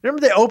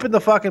 Remember they opened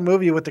the fucking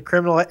movie with the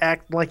criminal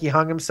acting like he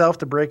hung himself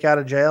to break out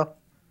of jail?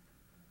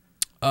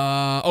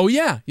 Oh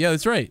yeah,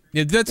 that's right.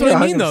 Yeah, that's what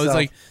I mean though. It's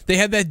like they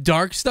had that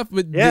dark stuff,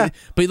 but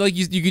but like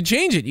you can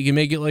change it. You can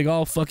make it like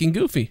all fucking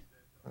goofy.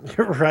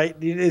 You're right.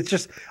 It's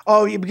just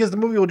because the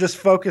movie will just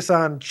focus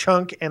on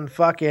Chunk and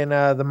fucking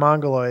the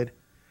Mongoloid.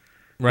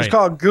 Right. It's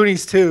called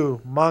Goonies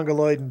 2,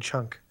 Mongoloid and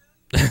Chunk.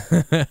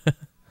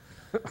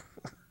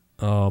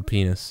 Oh,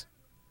 penis.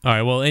 All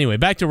right. Well, anyway,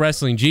 back to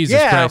wrestling.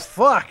 Jesus Christ.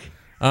 Fuck.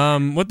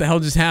 What the hell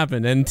just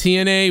happened? And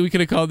TNA, we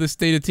could have called this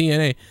State of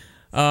TNA.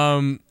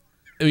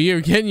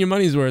 You're getting your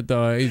money's worth,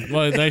 though.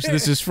 Well, actually,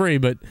 this is free,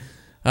 but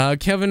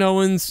Kevin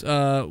Owens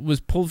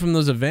was pulled from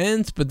those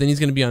events, but then he's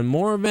going to be on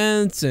more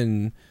events,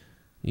 and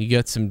you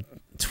got some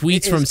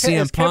tweets from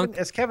CM Punk.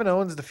 Is Kevin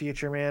Owens the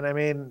future, man? I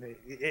mean,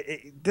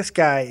 this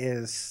guy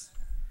is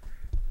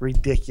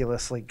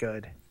ridiculously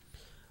good.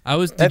 I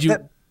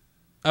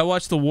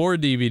watched the War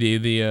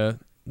DVD,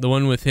 the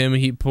one with him.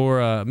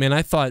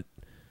 I thought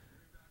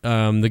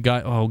the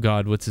guy, oh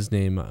God, what's his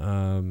name?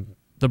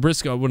 Mark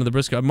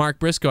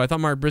Briscoe. I thought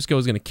Mark Briscoe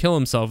was going to kill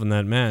himself in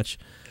that match.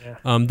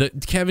 Yeah.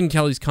 Kevin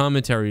Kelly's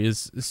commentary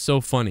is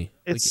so funny.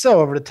 It's so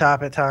over the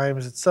top at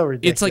times. It's so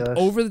ridiculous. It's like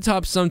over the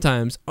top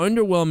sometimes,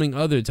 underwhelming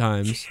other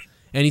times,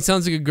 and he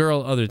sounds like a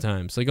girl other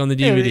times, like on the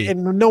DVD.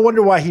 And no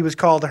wonder why he was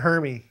called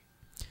Hermie.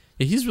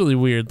 Yeah, he's really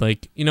weird.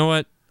 Like, you know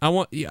what?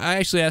 I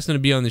actually asked him to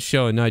be on the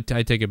show, and I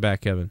take it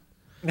back, Kevin.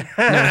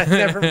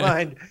 Never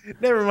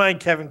mind,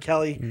 Kevin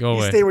Kelly. Go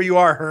away. You stay where you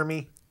are,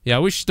 Hermie. Yeah, I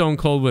wish Stone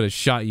Cold would have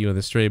shot you with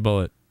a stray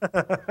bullet.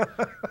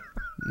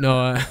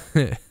 No,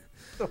 the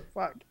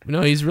fuck?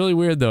 No, he's really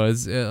weird though.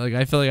 It's like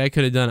I feel like I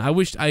could have done. I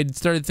wish I'd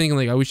started thinking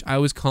like I wish I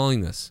was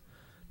calling this,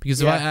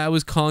 because if I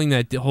was calling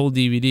that whole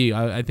DVD,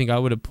 I think I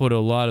would have put a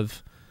lot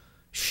of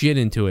shit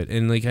into it,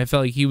 and like I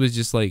felt like he was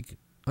just like,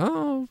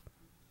 oh.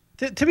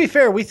 To be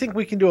fair, we think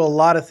we can do a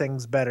lot of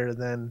things better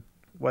than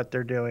what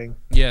they're doing.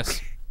 Yes.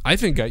 I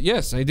think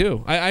yes, I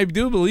do. I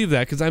do believe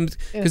that because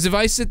if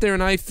I sit there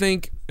and I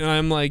think and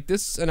I'm like,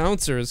 this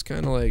announcer is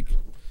kind of like,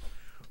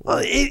 well,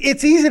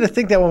 it's easy to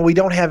think that when we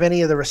don't have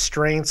any of the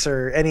restraints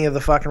or any of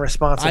the fucking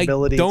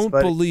responsibilities.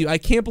 I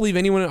can't believe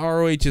anyone at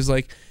ROH is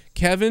like,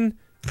 Kevin.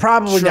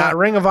 Probably not.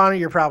 Ring of Honor,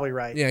 you're probably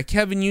right. Yeah,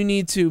 Kevin, you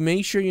need to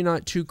make sure you're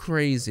not too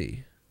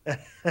crazy.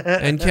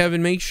 And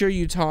Kevin, make sure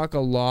you talk a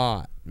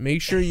lot.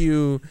 Make sure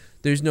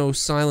there's no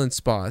silent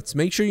spots.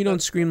 Make sure you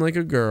don't scream like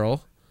a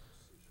girl.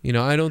 You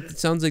know, it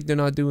sounds like they're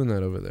not doing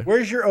that over there.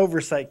 Where's your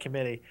oversight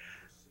committee?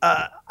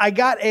 I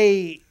got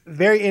a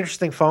very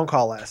interesting phone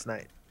call last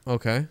night.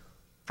 Okay.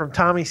 From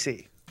Tommy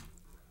C.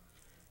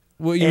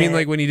 Well, you mean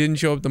like when he didn't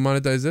show up to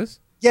monetize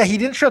this? Yeah, he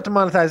didn't show up to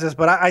monetize this,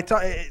 but I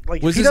thought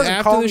like was this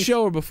after the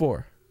show or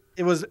before?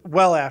 It was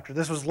well after.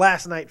 This was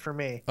last night for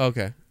me.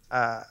 Okay.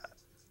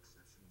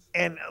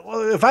 And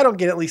if I don't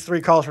get at least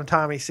 3 calls from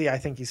Tommy C, I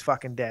think he's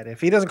fucking dead.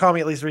 If he doesn't call me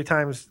at least 3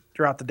 times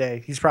throughout the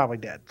day, he's probably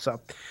dead. So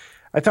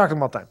I talk to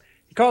him all the time.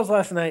 He calls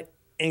last night,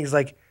 and he's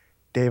like,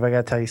 Dave, I got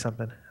to tell you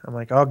something. I'm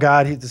like, oh,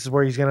 God, this is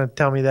where he's going to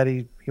tell me that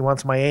he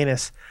wants my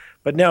anus.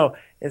 But no,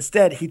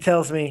 instead, he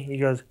tells me, he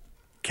goes,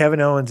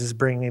 Kevin Owens is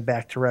bringing me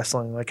back to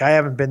wrestling. Like, I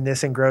haven't been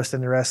this engrossed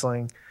into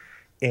wrestling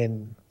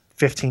in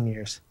 15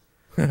 years.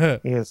 He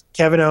goes,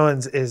 Kevin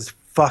Owens is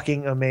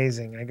fucking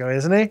amazing. I go,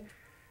 isn't he?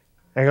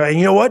 I go, and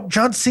you know what?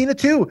 John Cena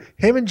too.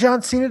 Him and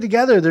John Cena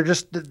together.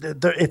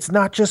 It's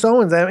not just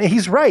Owens. I mean,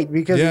 he's right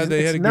because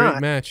they had a great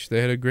match.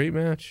 They had a great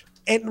match.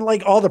 And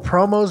like all the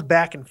promos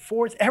back and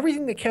forth,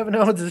 everything that Kevin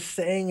Owens is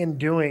saying and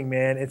doing,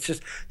 man, it's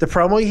just the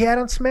promo he had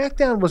on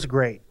SmackDown was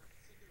great.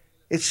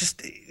 It's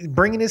just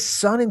bringing his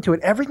son into it.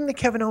 Everything that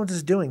Kevin Owens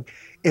is doing.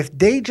 If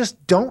they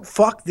just don't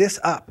fuck this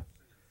up,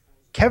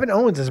 Kevin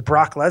Owens is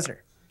Brock Lesnar.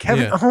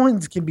 Kevin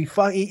Owens can be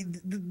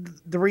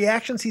the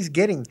reactions he's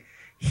getting.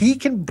 He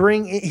can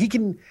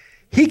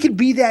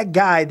be that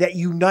guy that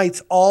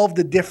unites all of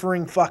the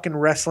differing fucking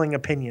wrestling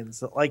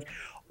opinions. Like,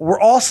 we're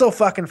all so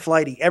fucking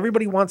flighty.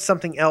 Everybody wants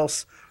something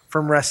else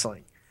from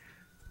wrestling.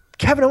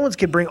 Kevin Owens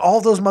can bring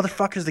all those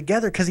motherfuckers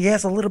together because he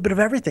has a little bit of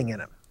everything in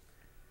him.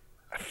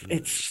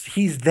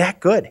 He's that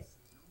good.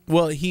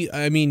 Well,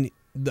 I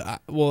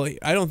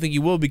don't think he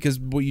will, because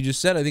what you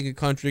just said, I think it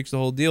contradicts the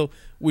whole deal,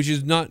 which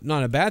is not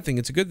a bad thing.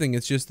 It's a good thing.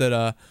 It's just that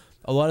a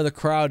lot of the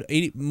crowd,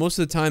 most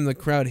of the time, the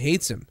crowd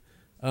hates him.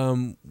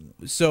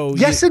 So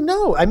yes and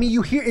no. I mean,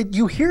 you hear it.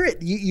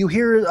 You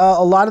hear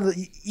a lot of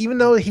even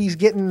though he's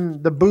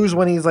getting the boos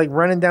when he's like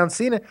running down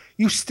Cena,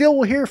 you still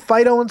will hear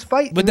fight Owens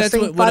fight. But that's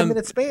the same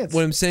 5-minute spans.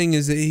 What I'm saying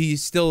is that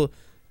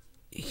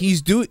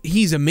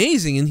he's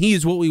amazing, and he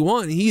is what we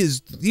want. He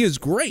is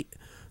great.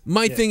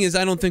 My thing is,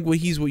 I don't think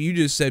he's what you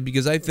just said,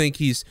 because I think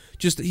he's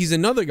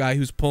another guy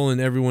who's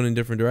pulling everyone in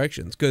different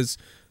directions, because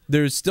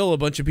there's still a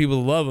bunch of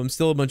people that love him,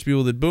 still a bunch of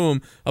people that boo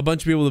him, a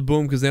bunch of people that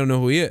boo him because they don't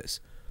know who he is.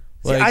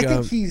 See, I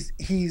think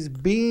he's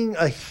being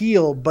a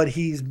heel, but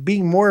he's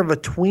being more of a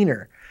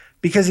tweener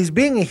because he's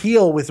being a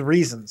heel with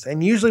reasons.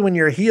 And usually when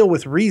you're a heel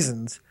with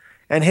reasons,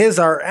 and his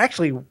are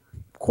actually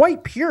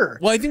quite pure.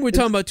 Well, I think we're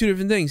talking about two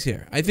different things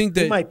here. I think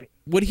that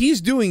what he's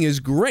doing is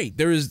great.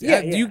 There is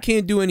you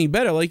can't do any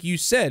better. Like you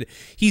said,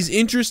 he's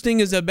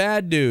interesting as a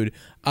bad dude.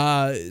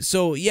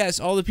 So yes,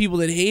 all the people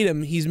that hate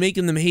him, he's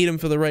making them hate him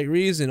for the right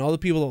reason. All the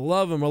people that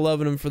love him are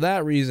loving him for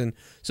that reason.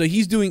 So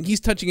he's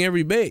touching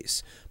every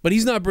base. But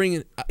he's not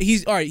bringing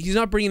he's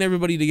not bringing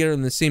everybody together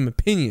in the same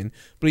opinion,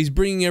 but he's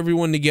bringing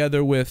everyone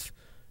together with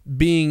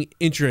being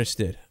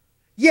interested.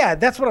 Yeah,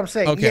 that's what I'm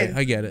saying. Okay, yeah,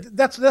 I get it.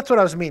 That's what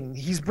I was meaning.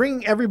 He's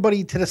bringing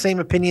everybody to the same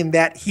opinion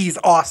that he's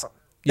awesome.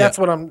 That's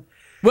what I'm.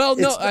 Well,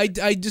 no, I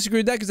disagree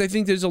with that because I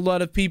think there's a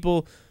lot of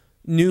people,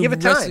 new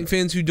wrestling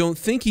fans, who don't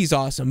think he's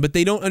awesome, but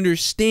they don't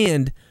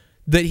understand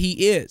that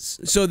he is.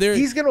 So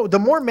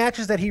the more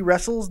matches that he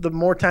wrestles, the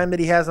more time that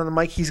he has on the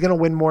mic, he's gonna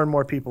win more and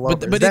more people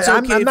over. But it's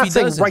okay I'm not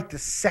saying right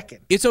this second.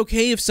 It's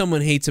okay if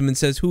someone hates him and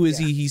says, "Who is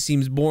he? He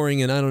seems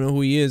boring, and I don't know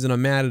who he is, and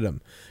I'm mad at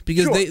him,"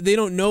 because they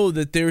don't know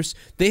that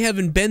they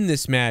haven't been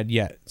this mad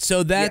yet.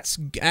 So that's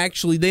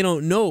actually they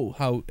don't know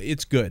how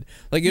it's good.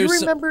 Like you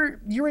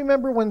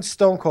remember when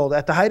Stone Cold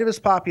at the height of his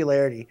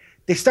popularity,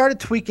 they started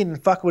tweaking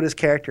and fuck with his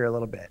character a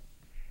little bit.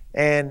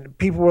 And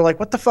people were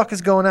like, what the fuck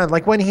is going on?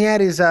 Like when he had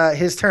his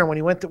turn, when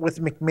he went with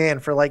McMahon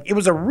for it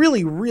was a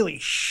really, really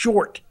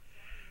short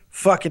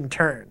fucking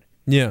turn.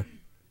 Yeah.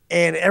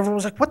 And everyone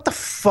was like, what the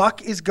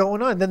fuck is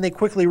going on? And then they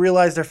quickly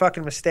realized their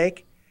fucking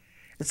mistake.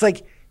 It's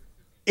like,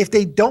 if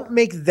they don't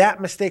make that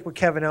mistake with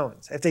Kevin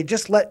Owens, if they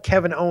just let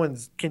Kevin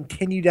Owens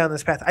continue down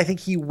this path, I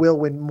think he will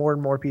win more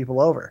and more people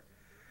over.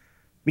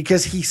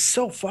 Because he's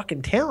so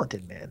fucking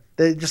talented, man.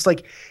 And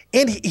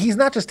he's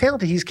not just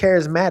talented; he's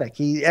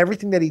charismatic.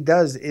 Everything that he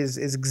does is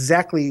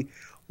exactly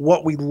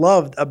what we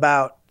loved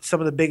about some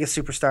of the biggest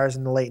superstars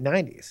in the late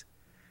 '90s.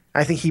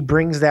 I think he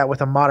brings that with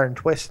a modern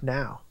twist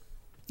now.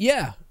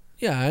 Yeah,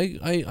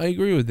 I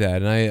agree with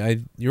that,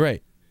 and you're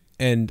right,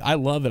 and I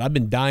love it. I've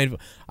been dying.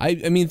 I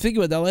mean, think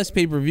about that last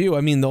pay-per-view.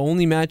 I mean, the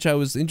only match I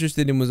was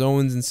interested in was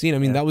Owens and Cena. I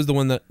mean, that was the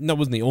one that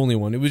wasn't the only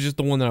one. It was just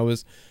the one that I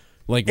was.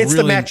 It's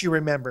the match you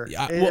remember.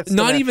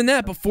 Not even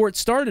that. Before it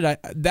started,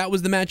 that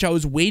was the match I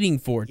was waiting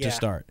for to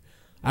start.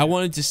 I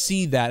wanted to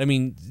see that. I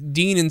mean,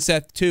 Dean and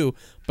Seth too,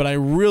 but I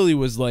really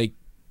was like,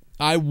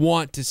 I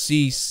want to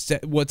see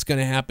what's going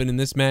to happen in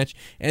this match.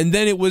 And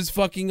then it was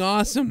fucking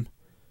awesome.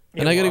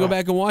 And I got to go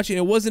back and watch it.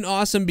 It wasn't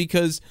awesome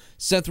because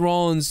Seth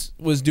Rollins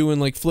was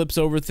doing flips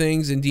over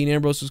things and Dean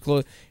Ambrose was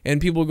close and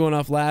people were going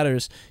off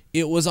ladders.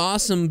 It was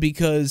awesome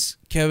because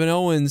Kevin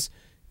Owens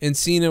and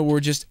Cena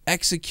were just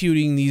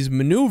executing these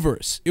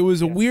maneuvers. It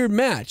was a weird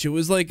match. It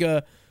was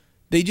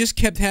they just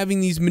kept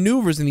having these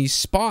maneuvers and these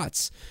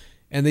spots,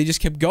 and they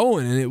just kept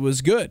going, and it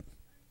was good.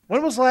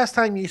 When was the last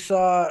time you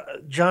saw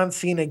John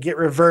Cena get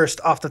reversed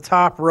off the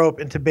top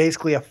rope into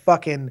basically a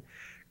fucking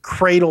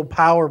cradle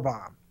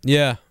powerbomb?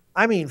 Yeah.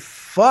 I mean,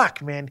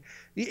 fuck, man.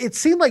 It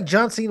seemed like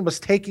John Cena was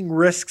taking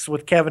risks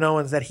with Kevin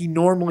Owens that he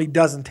normally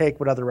doesn't take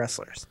with other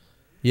wrestlers.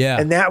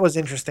 Yeah. And that was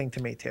interesting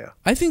to me, too.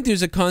 I think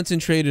there's a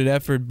concentrated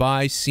effort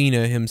by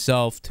Cena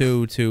himself,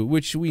 too,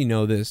 which we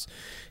know this,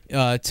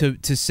 to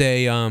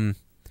say, I'm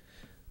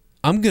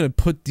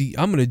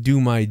gonna do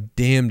my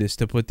damnedest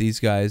to put these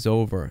guys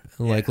over.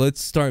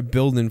 Let's start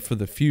building for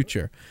the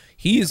future.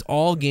 He is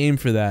all game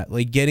for that.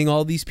 Getting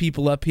all these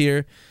people up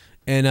here.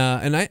 And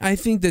I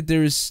think that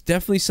there's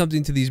definitely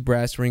something to these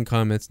brass ring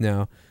comments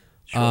now.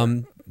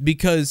 Sure.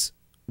 Because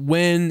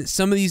when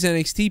some of these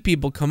NXT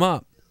people come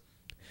up,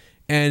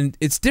 and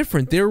it's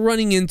different. They're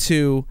running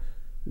into,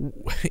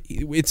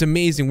 it's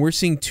amazing. We're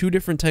seeing two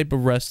different type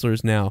of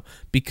wrestlers now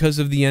because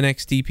of the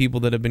NXT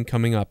people that have been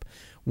coming up.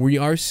 We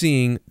are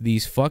seeing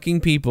these fucking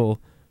people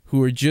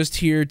who are just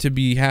here to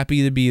be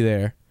happy to be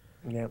there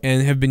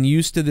and have been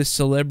used to this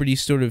celebrity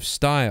sort of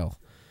style.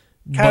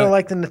 Kind of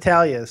like the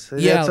Natalias.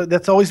 Yeah.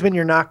 That's always been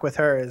your knock with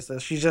her is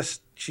that she's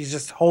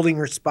just holding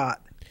her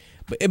spot.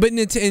 But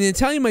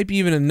Natalia might be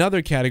even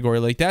another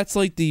category. That's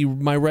like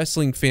my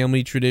wrestling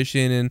family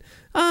tradition, and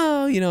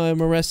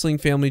I'm a wrestling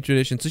family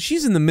tradition. So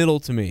she's in the middle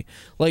to me.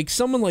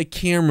 Someone like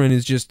Cameron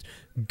is just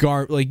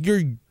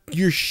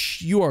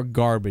you are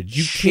garbage.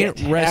 You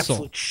can't wrestle.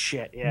 Absolute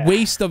shit. Yeah.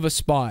 Waste of a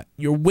spot.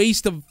 You're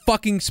waste of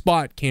fucking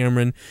spot,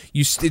 Cameron.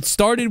 It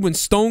started when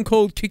Stone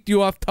Cold kicked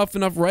you off Tough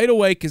Enough right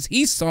away because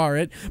he saw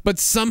it, but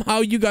somehow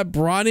you got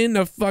brought in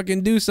to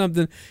fucking do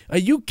something. Are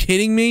you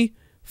kidding me?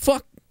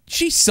 Fuck.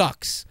 She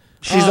sucks.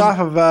 She's off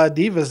of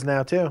Divas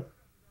now, too.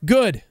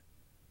 Good.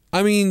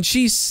 I mean,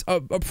 she's a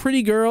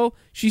pretty girl.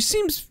 She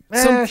seems...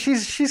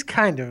 she's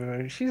kind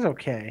of... She's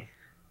okay.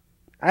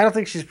 I don't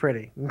think she's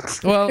pretty.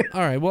 Well,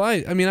 all right. Well,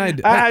 I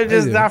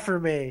not for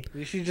me.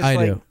 She's just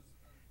do.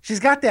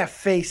 She's got that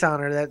face on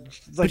her that...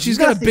 but she's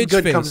got a bitch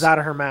good face. Comes out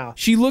of her mouth.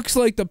 She looks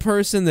like the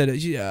person that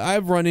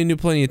I've run into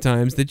plenty of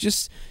times that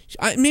just...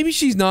 maybe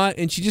she's not,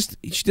 and she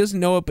doesn't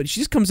know it, but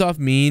she just comes off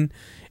mean.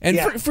 And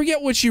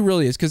forget what she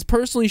really is, because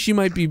personally she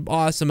might be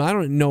awesome. I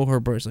don't know her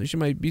personally. She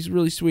might be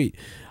really sweet.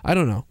 I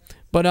don't know.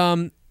 But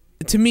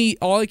to me,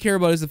 all I care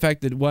about is the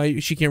fact that why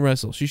she can't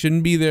wrestle. She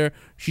shouldn't be there.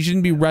 She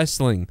shouldn't be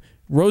wrestling.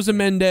 Rosa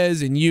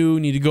Mendez and you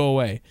need to go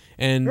away.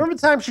 And remember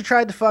the time she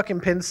tried to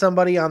fucking pin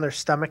somebody on their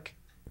stomach?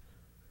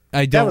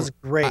 That was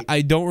great.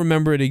 I don't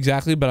remember it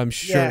exactly, but I'm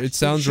sure it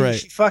sounds right.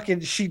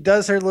 She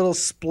does her little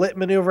split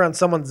maneuver on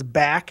someone's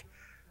back.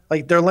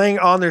 Like they're laying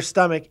on their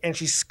stomach, and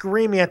she's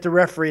screaming at the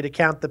referee to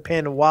count the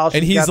pin while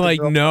she's he's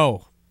like,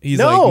 no. He's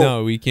like,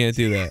 no, we can't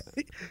do that.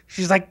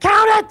 She's like,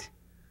 count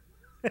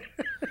it.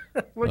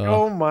 Like,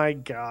 oh my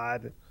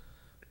God.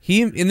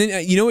 And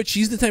then you know what?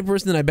 She's the type of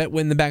person that I bet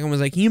went in the back and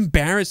was like, he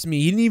embarrassed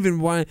me. He didn't even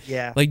want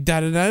like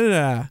da da da da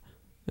da.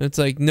 And it's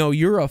like, no,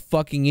 you're a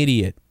fucking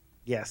idiot.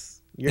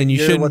 Yes. And you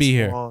shouldn't be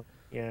here. Wrong.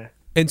 Yeah.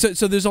 And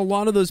so there's a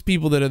lot of those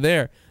people that are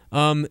there.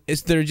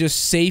 They're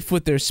just safe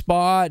with their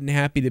spot and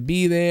happy to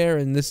be there,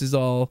 and this is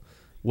all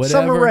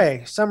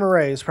whatever. Summer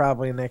Rae is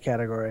probably in that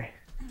category.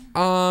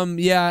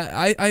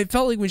 Yeah, I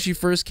felt like when she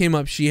first came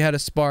up, she had a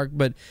spark,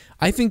 but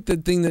I think the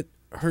thing that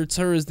hurts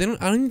her is I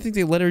don't even think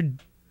they let her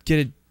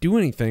do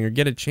anything or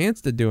get a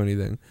chance to do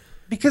anything.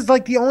 Because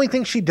like the only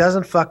thing she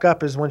doesn't fuck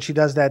up is when she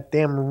does that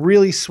damn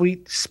really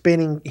sweet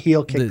spinning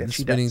heel kick that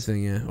she does.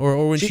 Thing, yeah.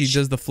 Or when she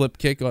does the flip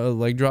kick,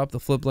 leg drop, the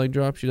flip leg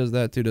drop, she does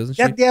that too, doesn't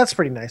she? Yeah, that's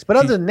pretty nice. But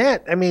other than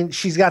that, I mean,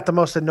 she's got the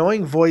most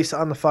annoying voice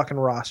on the fucking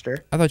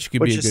roster. I thought she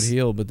could be a good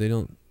heel, but they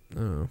don't. I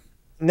don't know.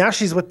 Now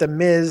she's with the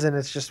Miz, and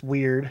it's just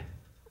weird.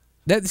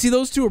 See,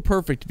 those two are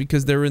perfect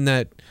because they're in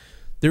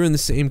the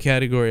same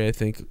category, I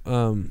think.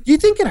 Do you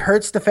think it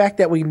hurts the fact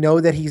that we know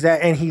that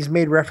he's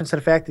made reference to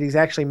the fact that he's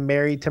actually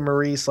married to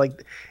Maurice?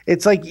 Like,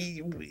 it's like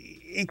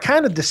it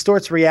kind of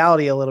distorts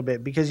reality a little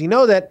bit because you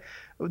know that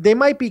they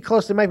might be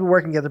close, they might be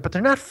working together, but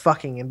they're not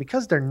fucking. And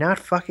because they're not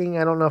fucking,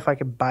 I don't know if I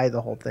could buy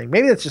the whole thing.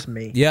 Maybe that's just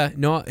me. Yeah,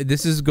 no,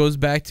 goes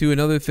back to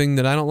another thing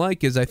that I don't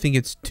like is I think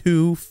it's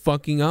too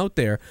fucking out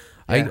there.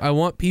 Yeah. I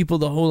want people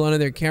to hold on to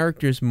their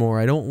characters more.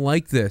 I don't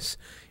like this.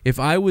 If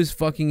I was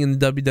fucking in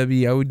the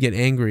WWE, I would get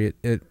angry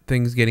at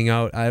things getting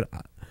out.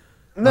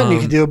 Nothing you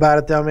can do about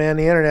it, though, man.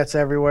 The internet's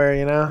everywhere,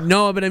 you know?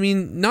 No, but I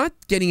mean, not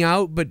getting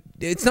out, but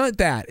it's not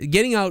that.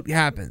 Getting out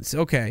happens,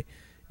 okay.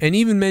 And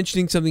even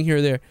mentioning something here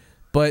or there.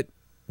 But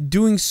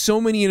doing so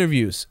many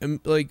interviews,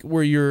 like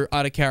where you're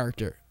out of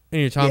character,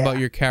 and you're talking about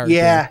your character.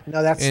 Yeah,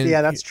 no,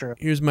 that's true.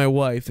 Here's my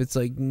wife. It's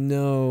like,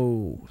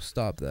 no,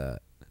 stop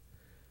that.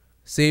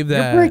 Save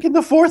that. You're breaking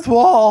the fourth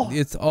wall.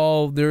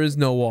 There is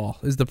no wall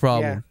is the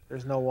problem. Yeah,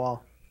 there's no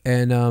wall.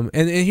 And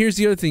here's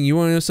the other thing. You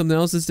want to know something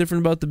else that's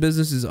different about the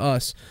business is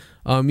us.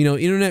 You know,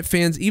 internet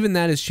fans, even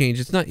that has changed.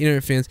 It's not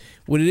internet fans.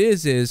 What it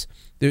is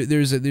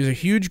there's a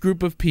huge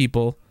group of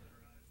people.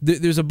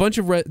 There's a bunch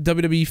of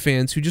WWE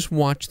fans who just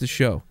watch the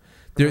show.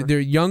 They're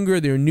younger,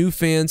 they're new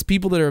fans,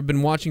 people that have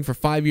been watching for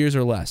 5 years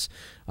or less.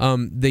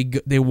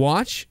 They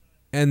watch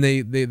and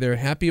they're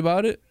happy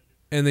about it.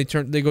 And they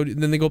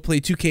go play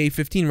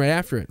 2K15 right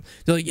after it.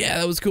 They're like, yeah,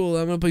 that was cool.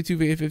 I'm gonna play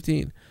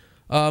 2K15.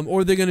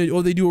 Or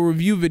they do a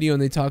review video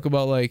and they talk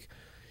about like,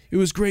 it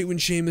was great when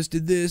Sheamus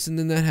did this and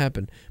then that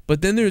happened.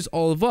 But then there's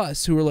all of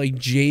us who are like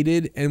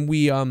jaded and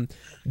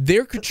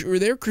they're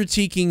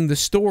critiquing the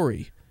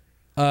story,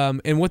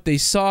 and what they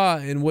saw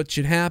and what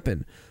should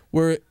happen.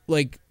 Where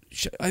like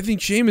I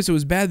think Sheamus, it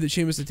was bad that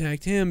Sheamus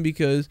attacked him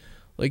because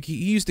like he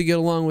used to get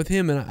along with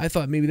him and I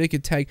thought maybe they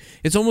could tag.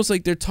 It's almost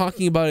like they're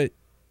talking about it.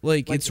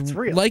 Like it's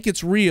real. Like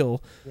it's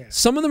real. Yeah.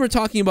 Some of them are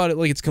talking about it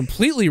like it's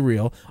completely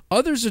real.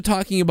 Others are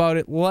talking about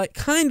it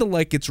kind of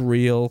like it's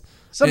real.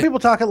 Some people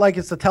talk it like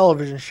it's a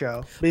television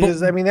show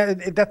because I mean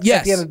that's at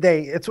the end of the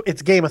day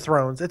it's Game of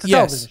Thrones. It's a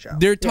television show.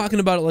 They're talking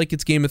about it like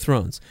it's Game of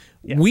Thrones.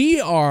 Yeah. We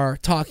are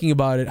talking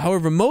about it.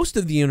 However, most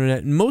of the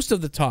internet and most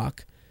of the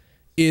talk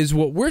is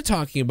what we're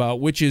talking about,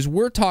 which is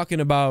we're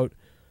talking about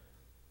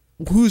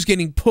who's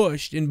getting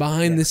pushed and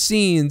behind the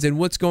scenes and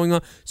what's going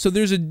on. So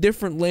there's a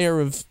different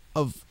layer of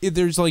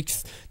there's like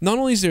not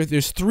only is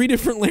there's 3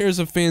 different layers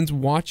of fans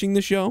watching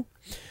the show.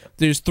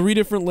 There's 3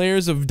 different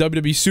layers of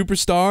WWE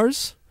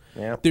superstars.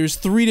 Yeah. There's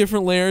 3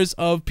 different layers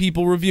of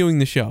people reviewing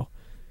the show.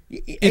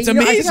 It's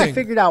amazing. I think I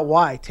figured out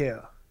why too.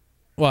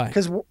 Why?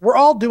 Because we're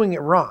all doing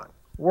it wrong.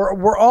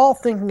 We're all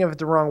thinking of it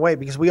the wrong way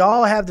because we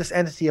all have this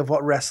entity of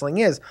what wrestling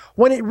is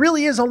when it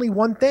really is only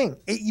one thing.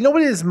 You know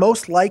what it is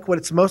most like? What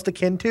it's most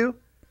akin to?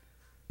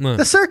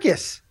 The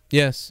circus.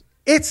 Yes.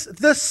 It's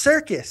the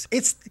circus.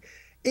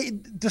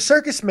 The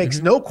circus makes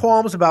no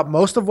qualms about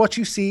most of what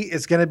you see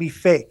is going to be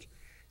fake.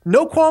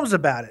 No qualms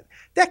about it.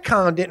 That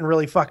clown didn't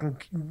really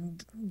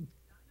fucking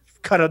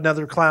cut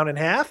another clown in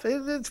half.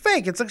 It's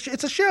fake. It's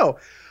a show.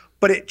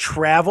 But it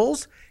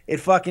travels.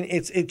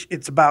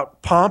 It's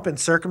about pomp and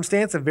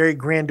circumstance and very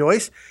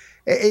grandiose.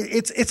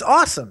 It's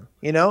awesome,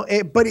 you know,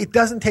 but it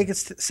doesn't take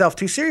itself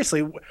too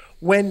seriously.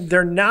 When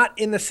they're not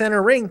in the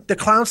center ring, the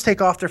clowns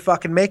take off their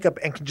fucking makeup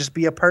and can just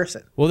be a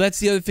person. Well, that's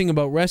the other thing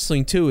about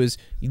wrestling, too, is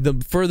the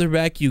further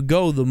back you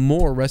go, the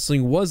more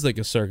wrestling was like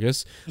a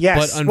circus.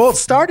 Yes, well, it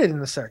started in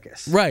the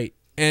circus. Right.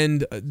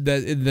 And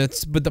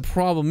but the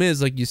problem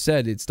is, like you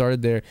said, it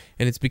started there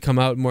and it's become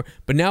out more.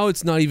 But now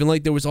it's not even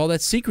like there was all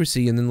that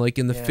secrecy, and then like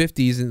in the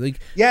 50s and like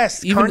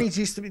yes, carnies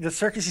used to be, the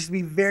circus used to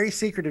be very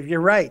secretive. You're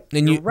right.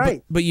 And you're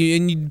right. But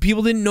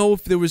people didn't know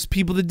if there was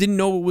people that didn't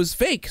know it was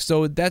fake.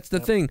 So that's the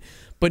thing.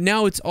 But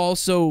now it's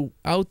also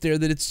out there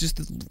that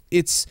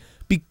it's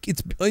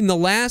in the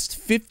last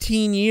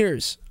 15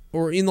 years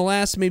or in the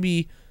last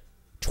maybe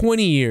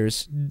 20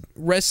 years,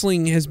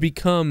 wrestling has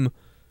become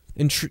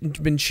and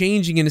been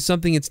changing into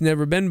something it's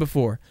never been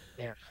before.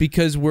 Yeah.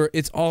 Because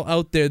it's all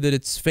out there that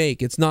it's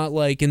fake. It's not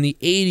like in the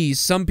 80s,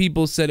 some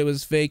people said it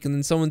was fake and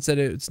then someone said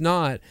it's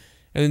not,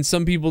 and then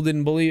some people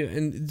didn't believe it,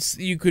 and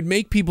you could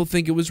make people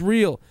think it was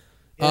real.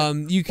 Yeah.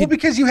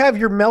 Because you have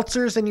your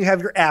Meltzers and you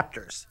have your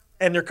Apters,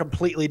 and they're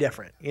completely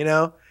different, you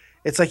know?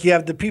 It's like you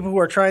have the people who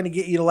are trying to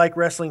get you to like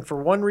wrestling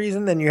for one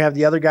reason, then you have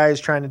the other guys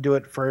trying to do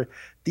it for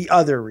the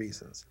other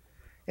reasons.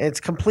 And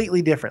it's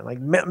completely different. Like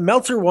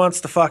Meltzer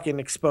wants to fucking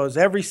expose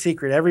every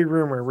secret, every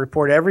rumor,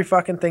 report every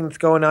fucking thing that's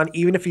going on,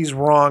 even if he's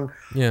wrong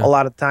a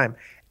lot of the time.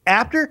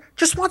 Apter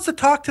just wants to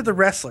talk to the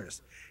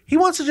wrestlers. He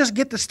wants to just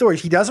get the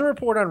stories. He doesn't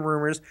report on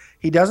rumors.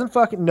 He doesn't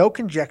no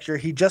conjecture.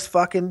 He just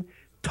fucking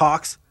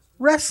talks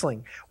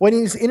wrestling. When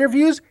he's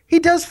interviews, he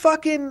does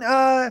fucking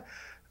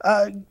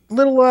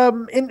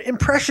little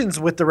impressions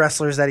with the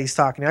wrestlers that he's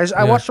talking to.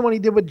 I watched the one he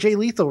did with Jay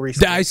Lethal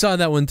recently. I saw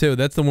that one too.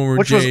 That's the one where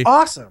which Jay was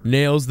awesome.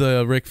 Nails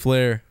the Ric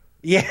Flair.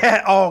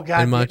 Yeah. Oh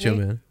god. And Macho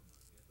Man.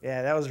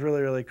 Yeah, that was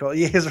really, really cool.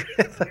 Yeah, his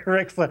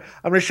Ric Flair.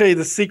 I'm gonna show you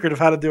the secret of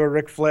how to do a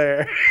Ric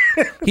Flair.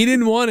 He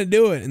didn't want to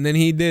do it, and then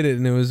he did it,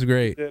 and it was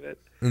great. He did it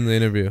in the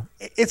interview.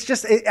 It's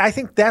just, I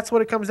think that's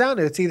what it comes down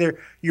to. It's either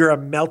you're a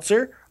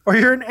Meltzer or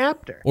you're an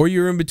Apter, or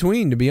you're in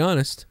between. To be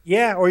honest.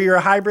 Yeah, or you're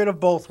a hybrid of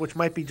both, which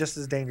might be just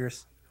as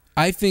dangerous.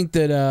 I think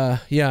that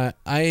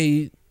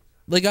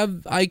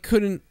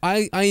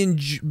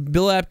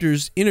Bill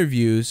Apter's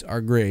interviews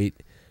are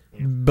great,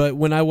 but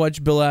when I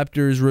watch Bill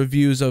Apter's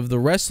reviews of the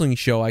wrestling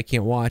show, I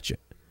can't watch it.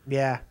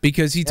 Yeah,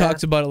 because he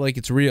talks about it like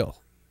it's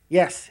real.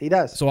 Yes, he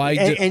does. So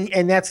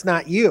and that's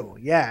not you.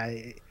 Yeah,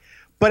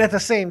 but at the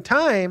same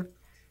time,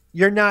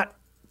 you're not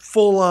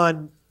full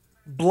on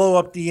blow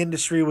up the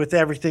industry with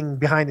everything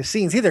behind the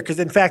scenes either, because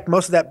in fact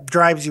most of that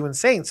drives you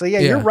insane. So yeah,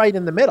 you're right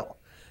in the middle.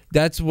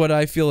 That's what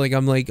I feel like.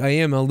 I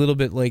am a little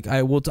bit like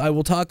I will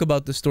talk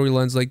about the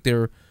storylines like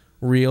they're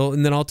real,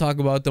 and then I'll talk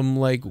about them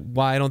like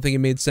why I don't think it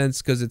made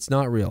sense because it's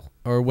not real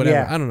or whatever.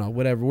 Yeah. I don't know,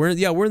 whatever. We're in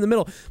the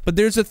middle. But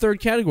there's a third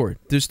category.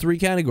 There's three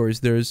categories.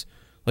 There's,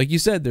 like you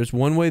said, there's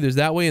one way, there's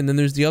that way, and then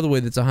there's the other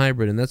way that's a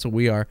hybrid, and that's what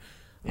we are.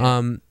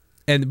 Yeah.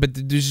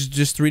 But there's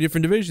just three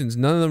different divisions.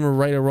 None of them are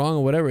right or wrong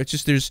or whatever. It's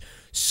just there's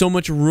so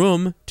much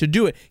room to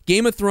do it.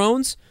 Game of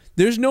Thrones,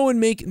 there's no one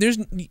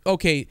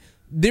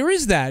there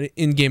is that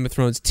in Game of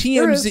Thrones.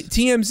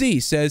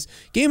 TMZ says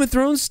Game of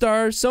Thrones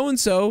star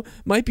so-and-so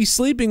might be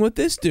sleeping with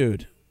this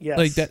dude. Yes.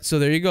 Like that. So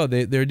there you go.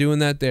 They're doing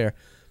that there.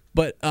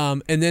 But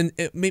and then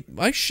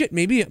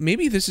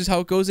maybe this is how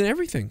it goes in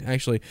everything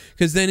actually.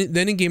 Because then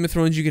in Game of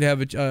Thrones you could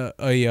have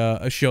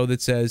a show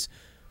that says,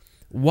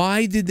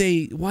 why did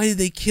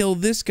they kill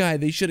this guy?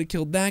 They should have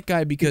killed that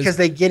guy because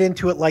they get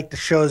into it like the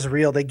show's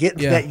real. They get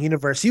into that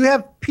universe. You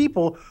have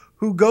people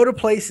who go to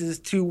places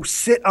to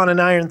sit on an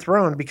iron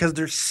throne because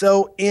they're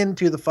so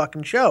into the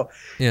fucking show.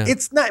 Yeah.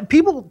 It's not,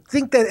 people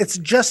think that it's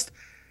just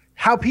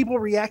how people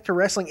react to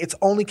wrestling. It's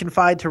only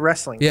confined to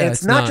wrestling. Yeah, and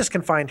it's not just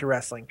confined to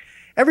wrestling.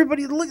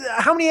 Everybody, look,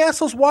 how many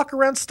assholes walk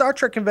around Star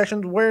Trek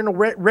conventions wearing a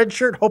red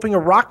shirt hoping a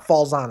rock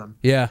falls on them?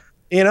 Yeah.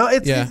 You know,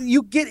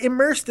 you get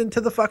immersed into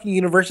the fucking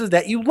universes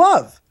that you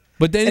love.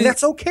 But then, and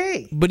that's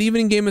okay. But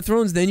even in Game of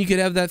Thrones, then you could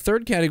have that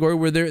third category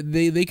where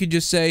they could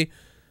just say,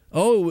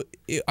 oh,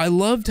 I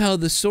loved how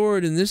the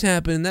sword and this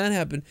happened and that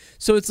happened.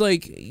 So it's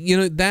like, you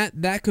know,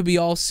 that could be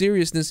all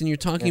seriousness and you're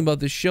talking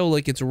about this show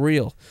like it's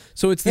real.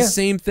 So it's the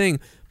same thing.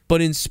 But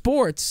in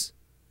sports,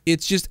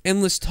 it's just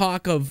endless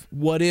talk of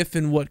what if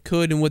and what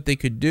could and what they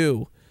could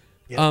do.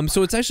 Yeah.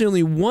 So it's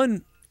actually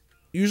only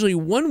usually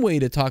one way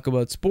to talk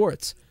about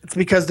sports. It's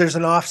because there's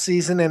an off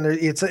season and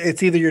it's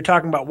either you're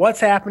talking about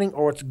what's happening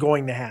or what's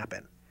going to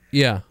happen.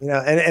 Yeah. You know,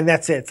 and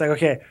that's it. It's like,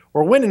 okay,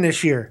 we're winning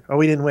this year. Oh,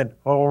 we didn't win.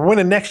 Oh, we're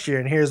winning next year,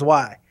 and here's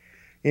why.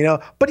 You know,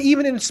 but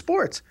even in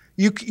sports,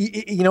 you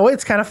know,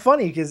 it's kind of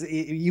funny because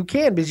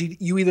because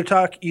you either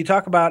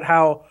talk about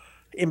how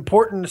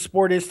important the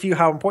sport is to you,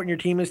 how important your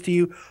team is to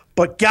you,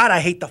 but God, I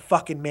hate the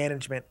fucking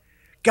management.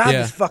 God,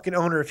 this fucking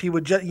owner, if he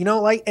would just, you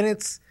know, like, and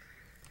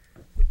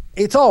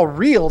it's all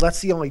real. That's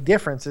the only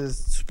difference is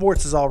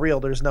sports is all real.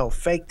 There's no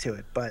fake to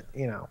it, but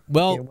you know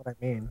what I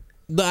mean.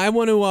 I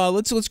want to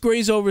let's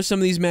graze over some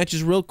of these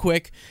matches real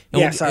quick.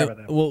 And sorry about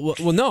that.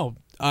 Well, no,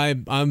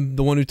 I'm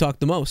the one who talked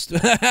the most,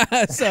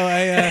 so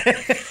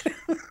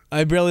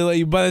I barely let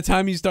you. By the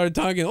time you started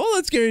talking,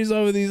 let's graze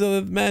over these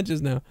other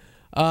matches now.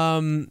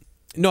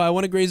 No, I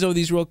want to graze over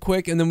these real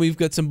quick, and then we've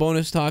got some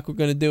bonus talk we're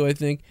gonna do. I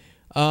think.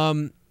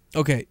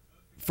 Okay,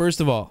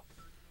 first of all,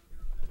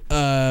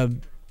 all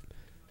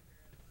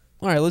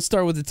right, let's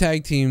start with the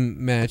tag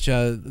team match.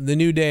 The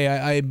New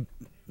Day.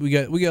 We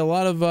got a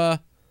lot of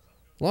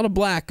A lot of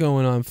black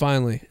going on.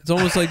 Finally, it's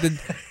almost like the.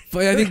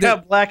 I think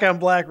that black on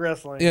black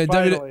wrestling. Yeah,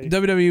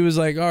 WWE was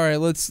like, all right,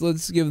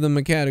 let's give them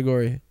a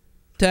category,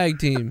 tag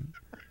team,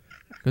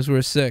 because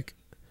we're sick.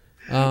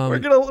 We're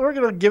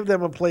gonna give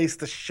them a place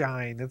to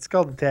shine. It's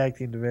called the tag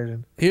team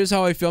division. Here's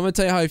how I feel. I'm gonna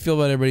tell you how I feel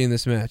about everybody in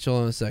this match.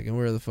 Hold on a second.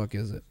 Where the fuck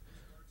is it?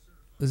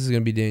 This is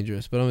gonna be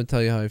dangerous, but I'm gonna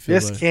tell you how I feel.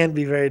 This can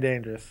be very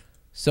dangerous.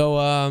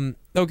 So,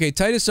 okay,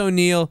 Titus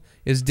O'Neil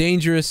is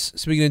dangerous.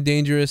 Speaking of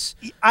dangerous,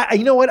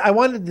 you know what? I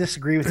wanted to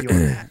disagree with you on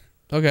that.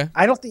 Okay,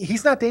 I don't think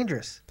he's not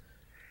dangerous.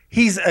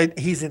 He's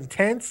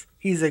intense.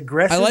 He's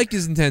aggressive. I like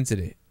his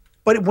intensity.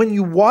 But when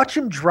you watch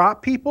him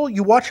drop people,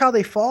 you watch how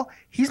they fall.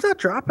 He's not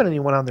dropping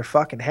anyone on their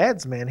fucking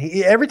heads, man.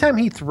 Every time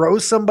he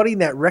throws somebody in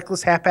that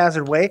reckless,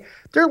 haphazard way,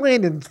 they're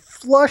landing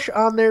flush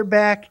on their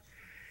back.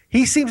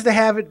 He seems to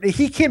have it.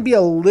 He can be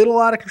a little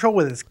out of control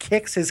with his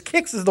kicks. His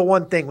kicks is the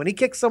one thing. When he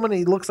kicks someone,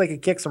 he looks like he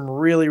kicks them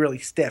really, really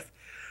stiff.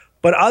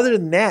 But other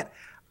than that,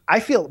 I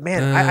feel,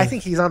 man, I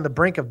think he's on the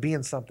brink of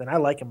being something. I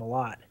like him a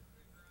lot.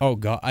 Oh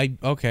God,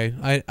 okay.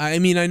 I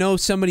mean, I know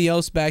somebody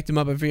else backed him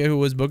up. I forget who it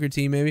was, Booker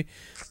T maybe,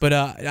 but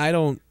I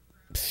don't.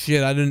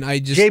 Shit, I didn't. I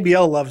just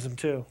JBL loves him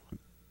too.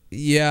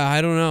 Yeah, I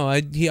don't know.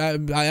 I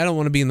don't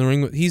want to be in the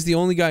ring with. He's the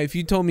only guy. If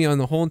you told me on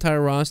the whole entire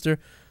roster,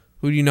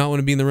 who do you not want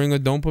to be in the ring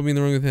with? Don't put me in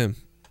the ring with him.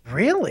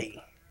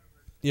 Really?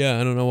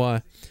 Yeah, I don't know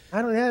why.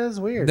 I don't. Yeah, that's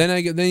weird. Then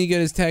you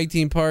get his tag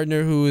team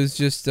partner who is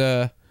just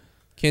can't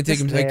take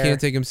him. I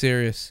can't take him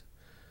serious.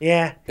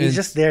 Yeah, he's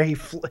just there.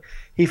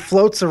 He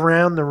floats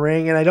around the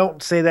ring, and I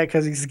don't say that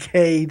because he's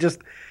gay. He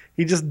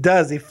just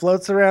does. He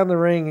floats around the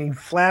ring and he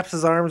flaps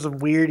his arms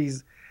and weird.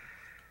 He's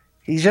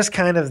just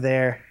kind of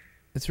there.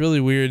 It's really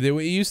weird. It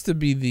used to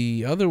be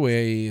the other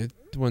way at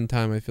one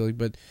time, I feel like,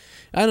 but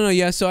I don't know.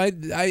 Yeah, so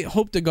I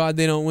hope to God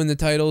they don't win the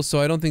titles. So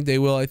I don't think they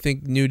will. I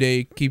think New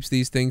Day keeps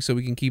these things so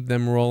we can keep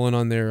them rolling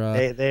on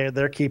their.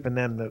 They're keeping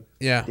them.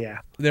 Yeah.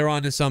 They're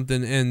onto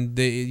something, and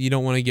you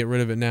don't want to get rid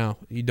of it now.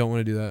 You don't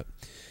want to do that.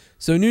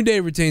 So New Day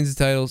retains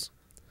the titles.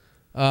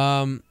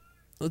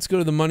 Let's go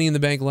to the Money in the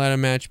Bank ladder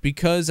match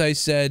because I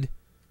said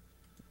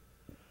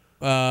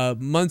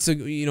months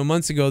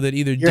ago that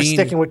either you're Dean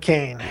sticking with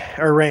Kane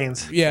or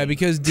Reigns. Yeah,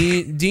 because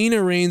Dean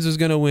or Reigns was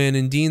going to win,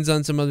 and Dean's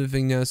on some other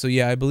thing now. So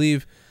yeah, I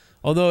believe.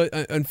 Although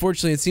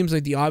unfortunately, it seems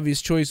like the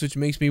obvious choice, which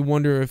makes me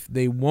wonder if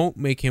they won't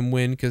make him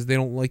win because they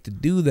don't like to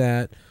do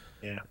that.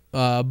 Yeah.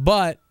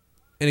 And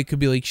it could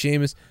be like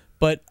Sheamus,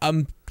 but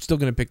I'm still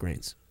going to pick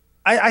Reigns.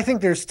 I think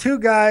there's two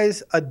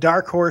guys, a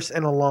dark horse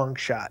and a long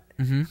shot.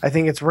 Mm-hmm. I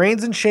think it's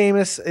Reigns and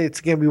Sheamus.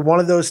 It's going to be one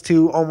of those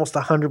two almost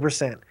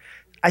 100%.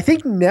 I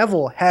think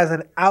Neville has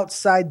an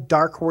outside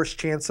dark horse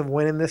chance of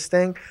winning this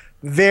thing.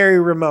 Very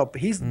remote,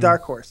 but he's the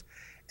dark horse.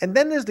 And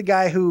then there's the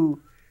guy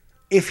who,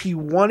 if he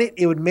won it,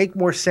 it would make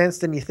more sense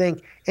than you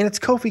think, and it's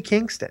Kofi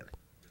Kingston.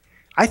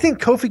 I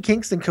think Kofi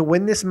Kingston could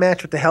win this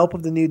match with the help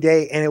of the New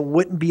Day, and it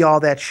wouldn't be all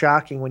that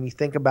shocking when you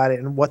think about it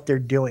and what they're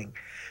doing.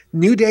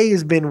 New Day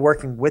has been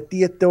working with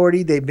the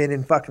Authority. They've been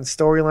in fucking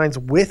storylines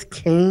with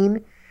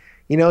Kane.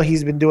 You know,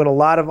 he's been doing a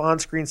lot of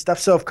on-screen stuff.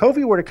 So if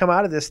Kofi were to come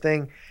out of this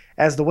thing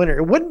as the winner,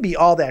 it wouldn't be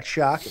all that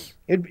shocking.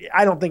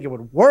 I don't think it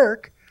would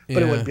work,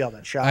 but it wouldn't be all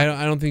that shocking.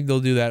 I don't think they'll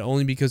do that,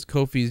 only because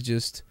Kofi's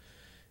just,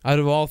 out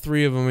of all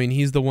three of them, I mean,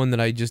 he's the one that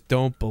I just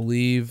don't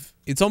believe.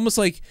 It's almost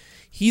like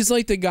he's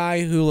like the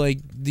guy who, like,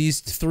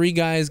 these three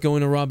guys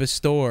going to rob a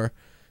store,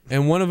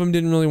 and one of them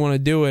didn't really want to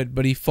do it,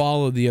 but he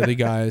followed the other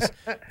guys.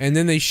 And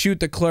then they shoot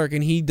the clerk,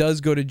 and he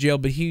does go to jail,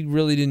 but he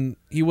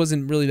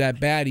wasn't really that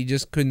bad. He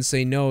just couldn't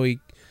say no. He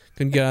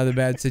couldn't get out of the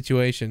bad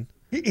situation.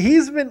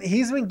 He's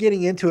been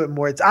getting into it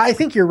more. I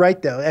think you're right,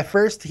 though. At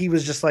first, he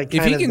was just like,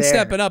 if he can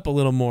step it up a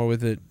little more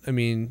with it, I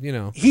mean, you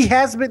know. He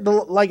has been,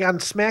 like on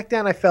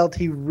SmackDown, I felt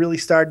he really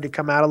started to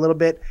come out a little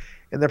bit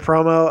in the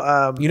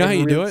promo. You know how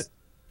you do it?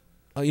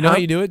 You know how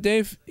you do it,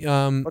 Dave?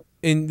 And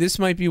this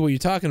might be what you're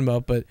talking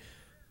about, but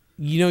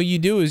you know, you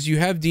do is you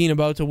have Dean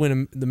about to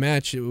win the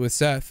match with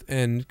Seth,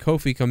 and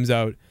Kofi comes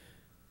out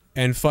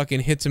and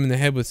fucking hits him in the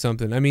head with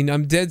something. I mean,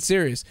 I'm dead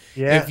serious.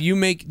 Yeah. If you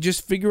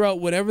just figure out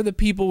whatever the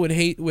people would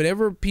hate,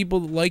 whatever people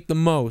like the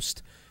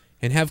most,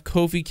 and have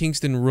Kofi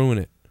Kingston ruin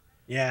it.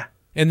 Yeah.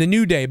 And the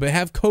New Day, but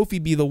have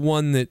Kofi be the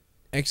one that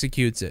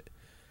executes it.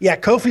 Yeah,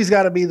 Kofi's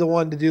got to be the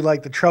one to do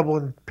like the Trouble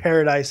in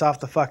Paradise off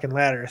the fucking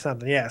ladder or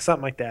something. Yeah,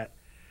 something like that.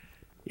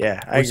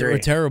 Yeah, I agree. Or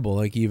terrible,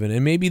 like even,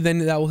 and maybe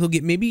then he'll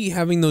get. Maybe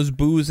having those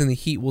boos and the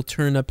heat will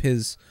turn up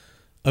his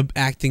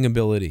acting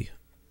ability.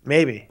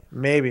 Maybe,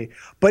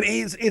 but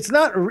it's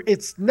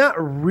not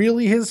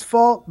really his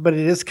fault, but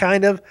it is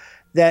kind of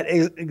that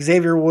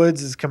Xavier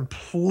Woods is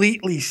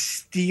completely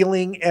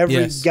stealing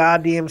every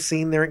goddamn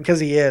scene there because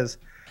he is.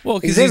 Well,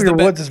 Xavier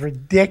Woods is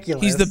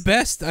ridiculous. He's the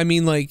best. I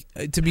mean, like,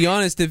 to be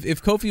honest,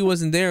 if Kofi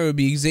wasn't there, it would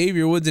be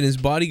Xavier Woods and his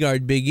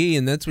bodyguard, Big E,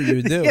 and that's what you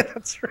would do. Yeah,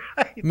 that's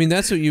right. I mean,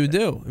 that's what you would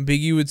do. And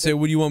Big E would say,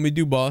 "What do you want me to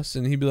do, boss?"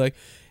 And he'd be like,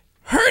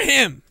 "Hurt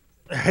him."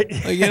 Like,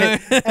 you know?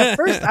 At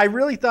first, I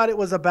really thought it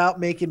was about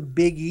making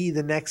Big E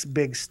the next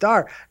big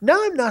star. Now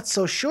I'm not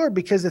so sure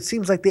because it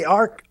seems like they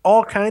are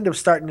all kind of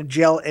starting to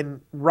gel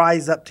and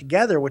rise up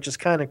together, which is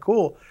kind of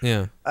cool.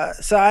 Yeah.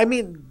 So, I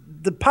mean,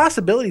 the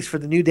possibilities for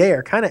the New Day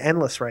are kind of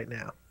endless right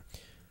now.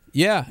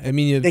 Yeah, I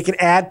mean, they can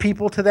add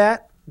people to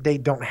that. They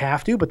don't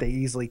have to, but they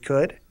easily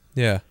could.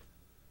 Yeah.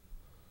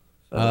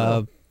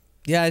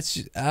 Yeah, it's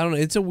just, I don't know.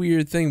 It's a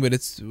weird thing, but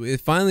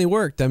it finally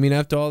worked. I mean,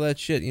 after all that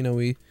shit, you know,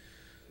 we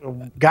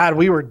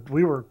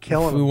were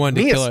killing. We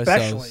wanted to kill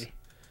especially. Ourselves.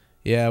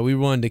 Yeah, we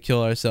wanted to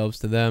kill ourselves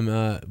to them.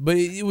 But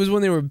it was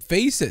when they were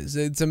faces.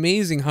 It's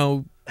amazing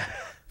how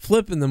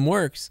flipping them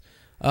works.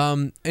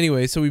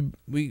 Anyway, so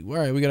we all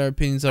right. We got our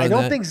opinions on that. I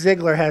don't think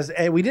Ziggler has.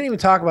 We didn't even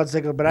talk about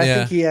Ziggler, but I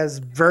think he has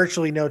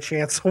virtually no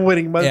chance of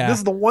winning. But this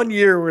is the one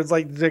year where it's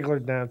like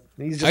Ziggler down.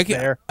 He's just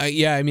there.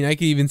 Yeah, I mean, I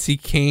could even see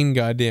Kane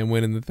goddamn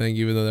winning the thing,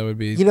 even though that would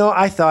be. You know,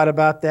 I thought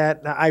about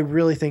that. I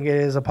really think it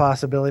is a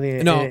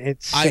possibility. No,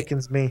 it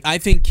sickens me. I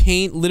think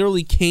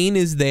Kane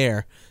is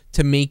there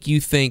to make you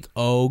think,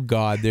 oh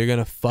God, they're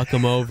gonna fuck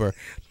him over,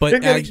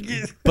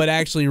 but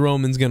actually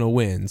Roman's gonna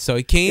win.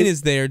 So Kane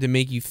is there to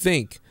make you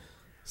think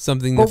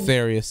something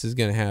nefarious is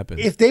going to happen.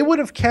 If they would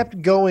have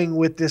kept going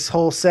with this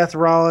whole Seth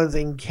Rollins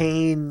and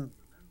Kane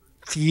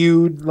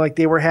feud like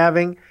they were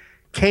having,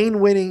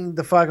 Kane winning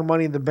the fucking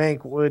Money in the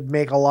Bank would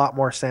make a lot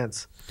more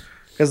sense.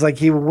 Because like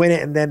he would win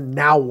it, and then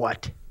now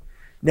what?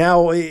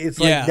 Now it's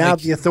like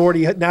the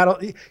Authority.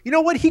 You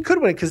know what? He could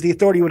win it because the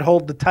Authority would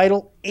hold the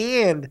title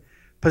and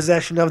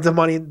possession of the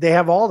money. They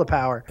have all the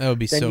power. That would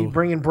be then you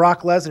bring in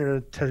Brock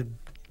Lesnar to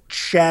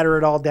shatter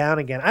it all down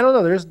again. I don't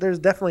know. There's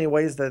definitely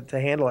ways to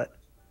handle it.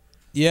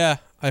 Yeah,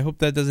 I hope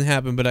that doesn't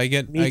happen, but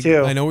Me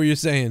too. I know what you're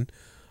saying.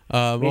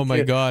 Oh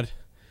my God.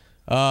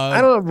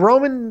 I don't know.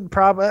 Roman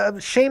probably.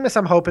 Sheamus,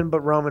 I'm hoping, but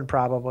Roman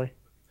probably.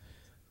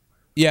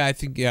 Yeah, I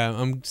think. Yeah,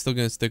 I'm still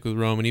gonna stick with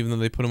Roman, even though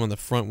they put him on the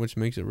front, which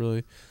makes it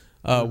really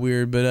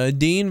weird. But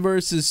Dean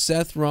versus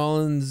Seth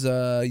Rollins.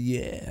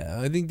 Yeah,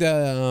 I think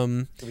that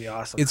it'll be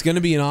awesome. It's gonna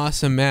be an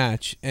awesome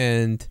match,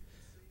 and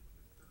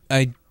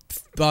I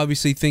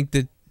obviously think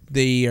that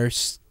they are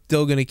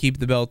still gonna keep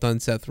the belt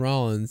on Seth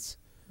Rollins.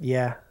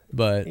 Yeah.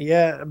 But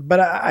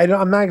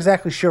I'm not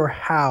exactly sure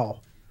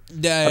how.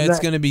 Yeah, it's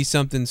going to be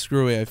something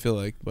screwy, I feel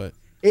like. But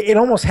it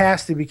almost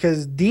has to,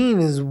 because Dean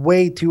is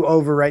way too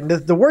over right now.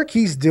 The work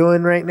he's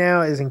doing right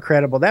now is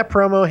incredible. That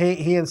promo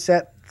he and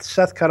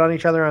Seth cut on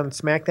each other on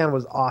SmackDown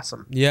was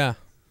awesome. Yeah.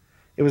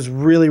 It was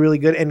really, really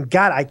good. And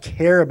God, I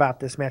care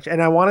about this match.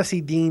 And I want to see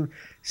Dean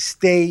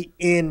stay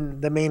in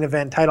the main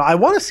event title. I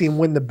want to see him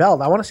win the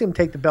belt. I want to see him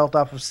take the belt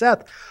off of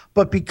Seth.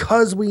 But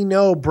because we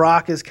know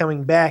Brock is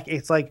coming back,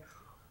 it's like,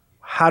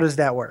 how does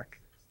that work?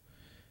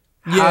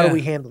 How do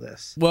we handle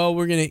this? Well,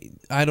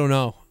 I don't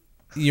know.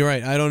 You're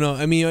right. I don't know.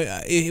 I mean,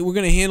 we're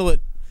going to handle it.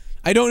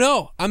 I don't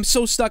know. I'm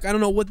so stuck. I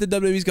don't know what the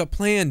WWE's got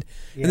planned.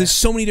 Yeah. And there's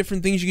so many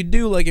different things you could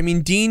do. Like, I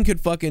mean, Dean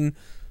could fucking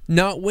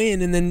not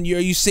win. And then are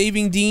you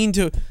saving Dean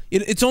to...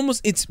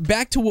 It's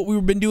back to what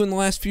we've been doing the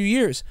last few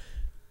years.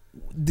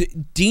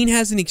 Dean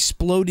hasn't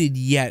exploded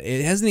yet.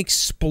 It hasn't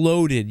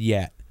exploded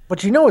yet.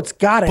 But you know it's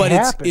got to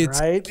happen,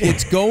 right?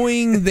 It's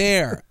going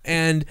there.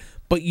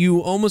 But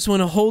you almost want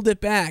to hold it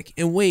back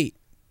and wait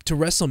to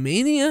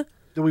WrestleMania.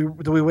 Do we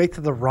wait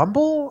to the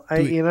Rumble?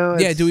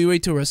 Do we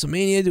wait till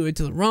WrestleMania? Do we wait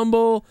till the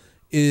Rumble?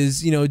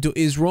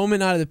 Is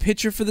Roman out of the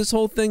picture for this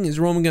whole thing? Is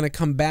Roman going to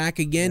come back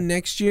again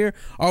next year?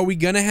 Are we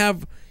going to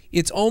have?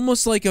 It's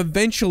almost like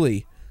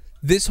eventually,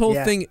 this whole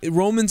thing,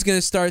 Roman's going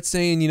to start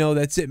saying,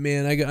 that's it,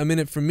 man. I'm in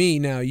it for me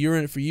now. You're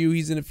in it for you.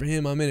 He's in it for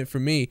him. I'm in it for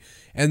me.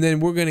 And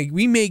then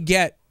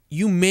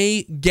you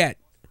may get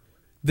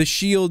the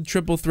Shield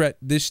triple threat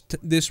this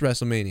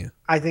WrestleMania.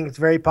 I think it's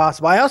very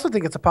possible. I also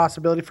think it's a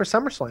possibility for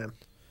SummerSlam.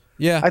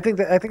 Yeah, I think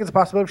it's a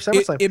possibility for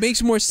SummerSlam. It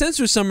makes more sense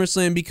for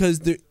SummerSlam because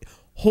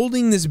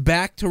holding this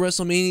back to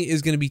WrestleMania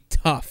is going to be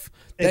tough.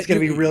 It's going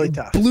to be really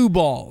tough. Blue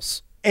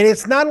balls. And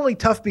it's not only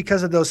tough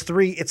because of those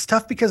three. It's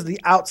tough because of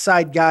the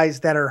outside guys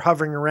that are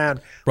hovering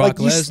around. Brock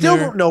Lesnar. You still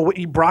don't know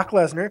Brock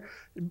Lesnar,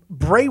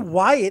 Bray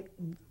Wyatt.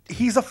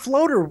 He's a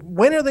floater.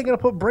 When are they going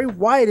to put Bray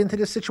Wyatt into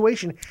this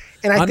situation?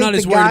 And I'm not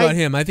as worried about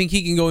him. I think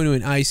he can go into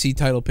an IC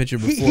title picture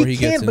before he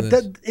gets into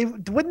this.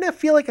 Wouldn't that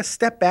feel like a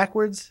step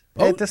backwards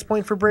at this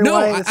point for Bray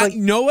Wyatt? No,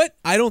 you know what?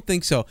 I don't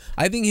think so.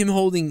 I think him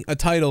holding a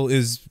title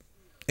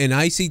an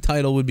IC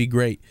title would be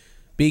great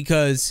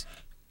because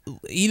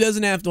he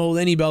doesn't have to hold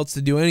any belts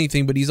to do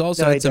anything, but he's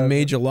also had some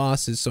major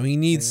losses, so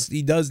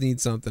he does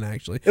need something,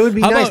 actually. It would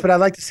be nice, but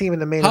I'd like to see him in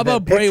the main event. How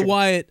about Bray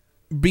Wyatt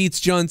beats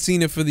John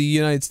Cena for the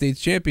United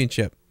States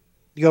Championship?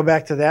 You go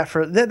back to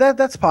that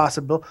that's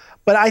possible,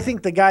 but I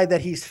think the guy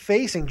that he's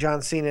facing,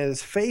 John Cena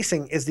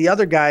is the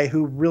other guy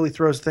who really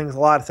throws a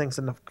lot of things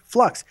into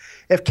flux.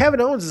 If Kevin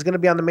Owens is going to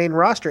be on the main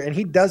roster and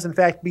he does in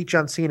fact beat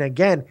John Cena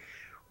again,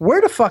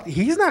 where the fuck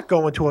he's not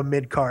going to a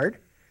mid card.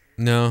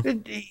 No,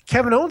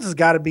 Kevin Owens has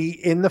got to be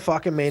in the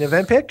fucking main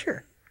event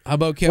picture. How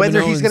about Kevin Owens?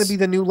 Whether he's going to be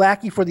the new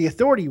lackey for the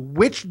Authority,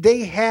 which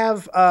they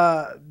have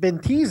been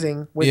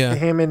teasing with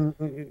him,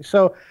 and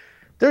so.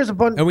 There's a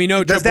bunch. And we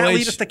know does Triple that H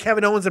lead us to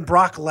Kevin Owens and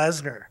Brock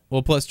Lesnar?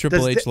 Well, plus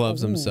Triple H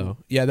loves him, so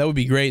yeah, that would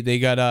be great. They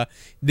got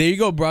there you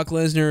go. Brock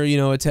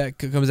Lesnar, attack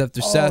comes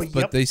after Seth,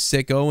 but they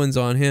sick Owens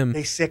on him.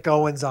 They sick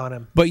Owens on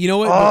him. But you know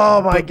what?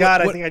 Oh my God,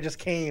 I think I just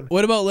came.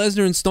 What about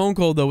Lesnar and Stone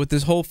Cold though? With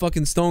this whole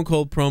fucking Stone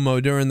Cold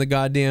promo during the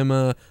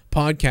goddamn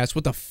podcast,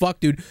 what the fuck,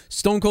 dude?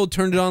 Stone Cold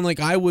turned it on like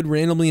I would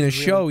randomly in a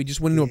show. He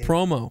just went into a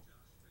promo.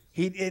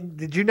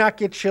 Did you not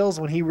get chills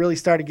when he really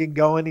started getting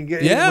going?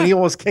 When he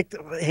almost kicked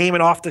Heyman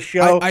off the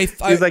show. He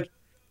was like.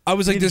 I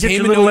was like, does get Heyman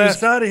your little know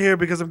ass out of here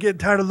because I'm getting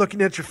tired of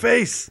looking at your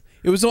face.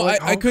 It was all,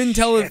 I couldn't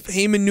tell if shit.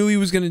 Heyman knew he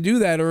was going to do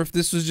that or if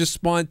this was just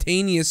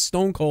spontaneous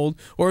Stone Cold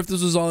or if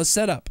this was all a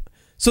setup.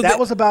 So that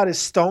was about as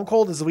Stone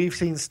Cold as we've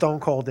seen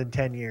Stone Cold in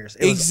 10 years.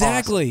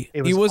 Exactly.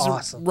 It was he wasn't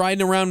awesome.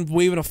 riding around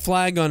waving a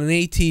flag on an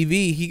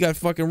ATV. He got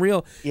fucking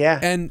real. Yeah.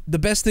 And the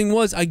best thing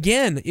was,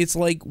 again, it's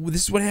like,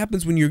 this is what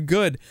happens when you're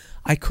good.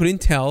 I couldn't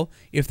tell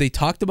if they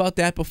talked about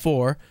that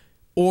before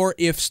or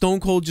if Stone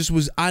Cold just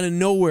was out of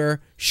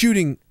nowhere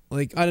shooting,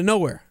 like out of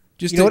nowhere.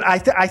 You know what?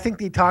 I think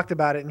they talked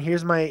about it, and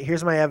here's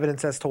my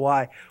evidence as to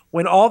why.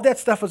 When all of that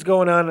stuff was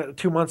going on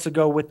 2 months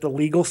ago with the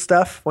legal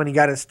stuff, when he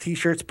got his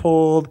T-shirts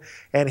pulled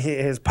and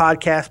his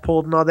podcast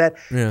pulled and all that,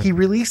 he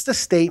released a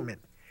statement.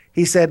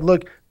 He said,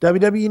 "Look,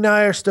 WWE and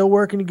I are still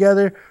working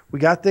together. We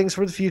got things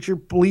for the future.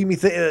 Believe me,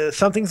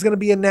 something's going to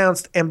be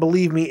announced, and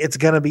believe me, it's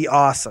going to be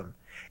awesome."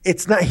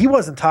 It's not. He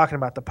wasn't talking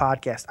about the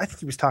podcast. I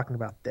think he was talking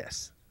about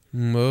this.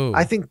 No.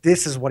 I think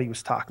this is what he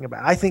was talking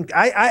about. I think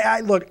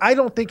look, I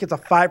don't think it's a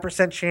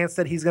 5% chance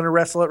that he's going to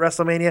wrestle at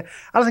WrestleMania.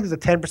 I don't think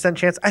it's a 10%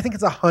 chance. I think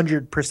it's a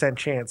 100%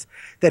 chance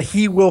that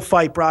he will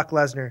fight Brock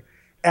Lesnar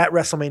at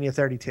WrestleMania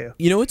 32.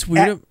 You know what's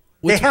weird?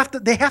 They have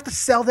to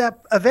sell that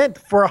event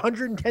for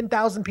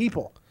 110,000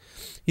 people.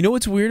 You know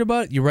what's weird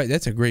about it? You're right.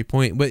 That's a great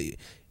point. But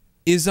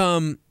is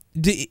we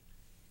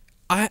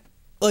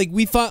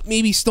thought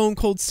maybe Stone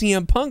Cold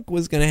CM Punk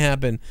was going to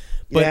happen,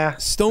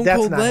 but Stone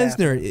Cold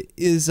Lesnar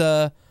is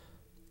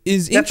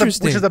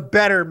interesting. Which is a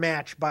better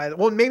match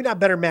maybe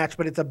not better match,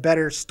 but it's a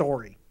better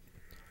story.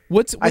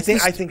 I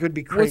think it would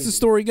be crazy. What's the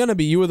story gonna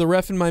be? You were the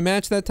ref in my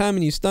match that time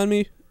and you stunned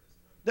me?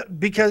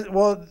 Because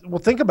well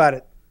think about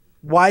it.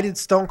 Why did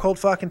Stone Cold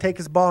fucking take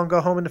his ball and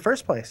go home in the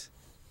first place?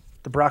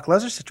 The Brock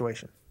Lesnar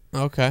situation.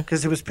 Okay.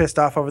 Because he was pissed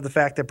off over the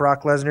fact that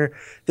Brock Lesnar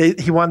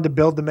he wanted to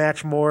build the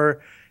match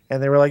more,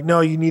 and they were like,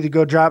 "No, you need to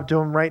go drop to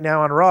him right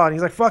now on Raw." And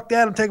he's like, "Fuck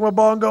that! I'm taking my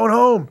ball and going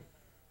home."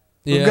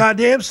 Yeah. Well,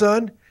 goddamn,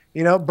 son.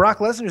 Brock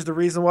Lesnar is the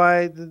reason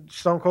why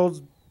Stone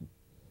Cold's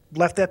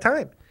left that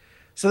time.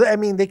 So,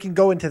 they can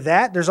go into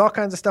that. There's all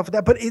kinds of stuff with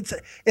that. But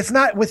it's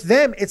not with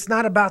them. It's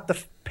not about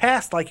the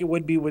past like it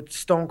would be with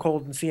Stone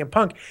Cold and CM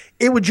Punk.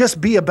 It would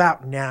just be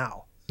about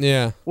now.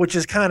 Yeah. Which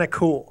is kind of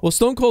cool. Well,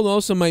 Stone Cold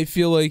also might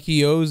feel like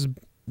he owes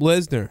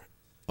Lesnar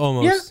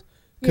almost.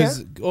 Yeah.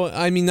 Because,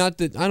 not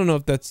that, I don't know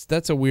if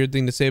that's a weird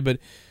thing to say, but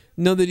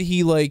know that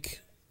he I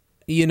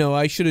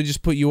should have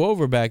just put you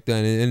over back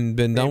then and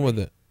been done with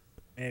it.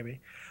 Maybe.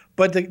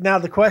 But now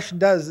the question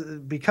does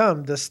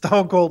become, does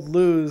Stone Cold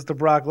lose to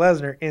Brock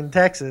Lesnar in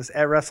Texas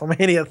at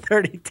WrestleMania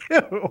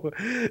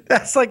 32?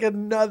 That's like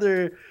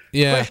another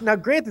question. Now,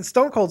 granted,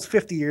 Stone Cold's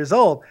 50 years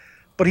old,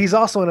 but he's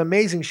also in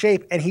amazing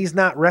shape, and he's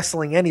not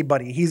wrestling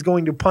anybody. He's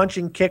going to punch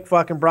and kick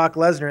fucking Brock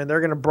Lesnar, and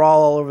they're going to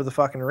brawl all over the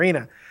fucking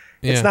arena.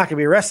 Yeah. It's not going to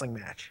be a wrestling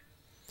match.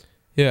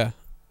 Yeah.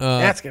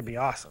 That's going to be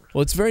awesome.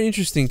 Well, it's very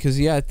interesting because,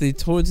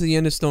 towards the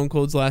end of Stone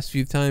Cold's last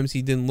few times,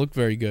 he didn't look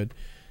very good.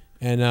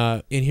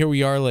 And here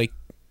we are, like,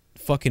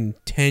 fucking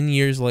 10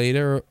 years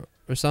later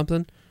or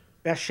something.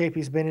 Best shape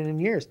he's been in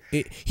years.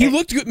 He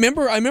looked good.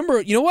 I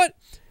remember, you know what?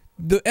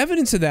 The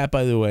evidence of that,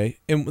 by the way,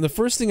 and the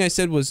first thing I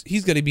said was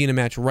he's got to be in a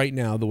match right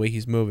now the way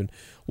he's moving,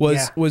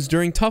 was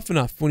during Tough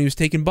Enough when he was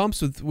taking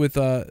bumps with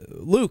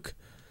Luke.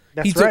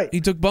 That's right. He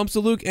took bumps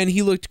with Luke, and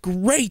he looked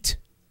great.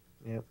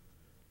 Yep.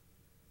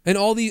 And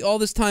all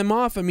this time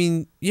off,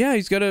 he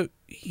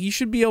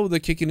should be able to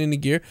kick it into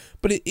gear,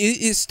 but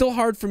it's still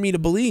hard for me to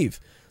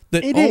believe.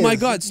 My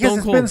God,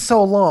 Stone Cold. It's been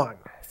so long.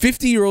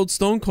 50-year-old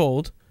Stone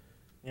Cold,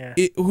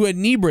 who had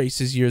knee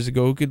braces years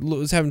ago, who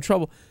was having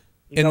trouble,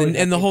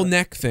 and the whole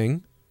neck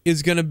thing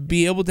is going to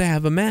be able to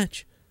have a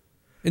match,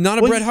 and not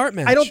a Bret Hart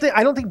match.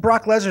 I don't think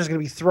Brock Lesnar is going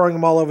to be throwing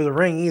him all over the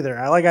ring either.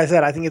 Like I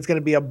said, I think it's going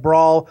to be a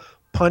brawl,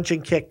 punch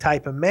and kick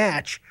type of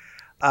match.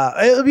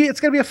 It's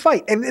going to be a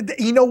fight, and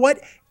you know what?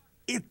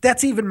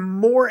 That's even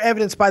more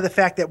evidence by the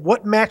fact that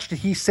what match did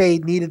he say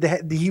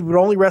he would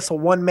only wrestle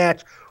one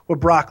match with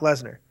Brock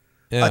Lesnar?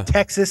 Yeah. A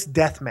Texas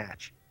death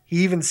match.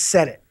 He even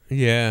said it.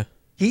 Yeah.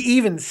 He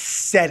even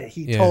said it.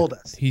 He told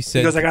us. He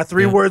goes, "I got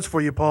three words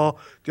for you, Paul.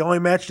 The only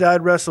match that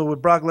I'd wrestle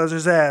with Brock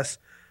Lesnar's ass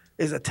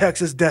is a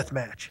Texas death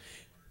match."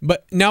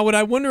 But now what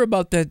I wonder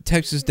about that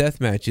Texas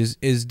death match is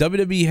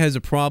WWE has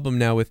a problem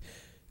now with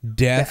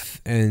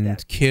death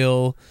and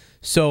kill.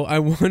 So I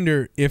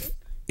wonder if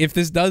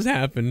this does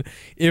happen,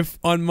 if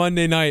on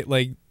Monday night,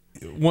 like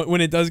when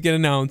it does get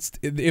announced,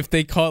 if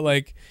they call it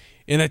like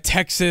in a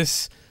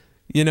Texas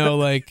You know,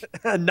 like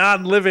A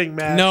non-living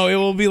match. no, it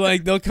will be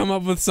like they'll come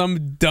up with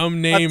some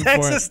dumb name A for it.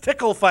 Texas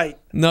tickle fight.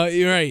 No,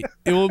 you're right.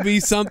 It will be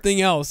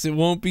something else. It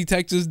won't be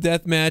Texas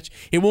Death Match.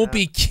 It won't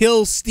be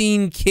Kill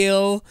Steen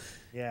Kill.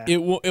 Yeah. It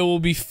will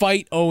be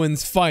Fight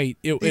Owens Fight.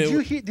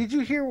 Did you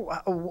hear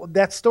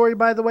that story,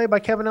 by the way, by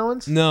Kevin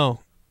Owens? No.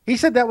 He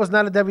said that was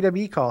not a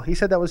WWE call. He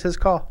said that was his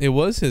call. It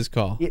was his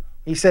call.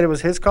 He said it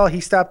was his call.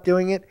 He stopped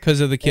doing it Because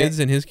of the kids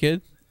and his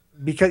kid?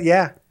 because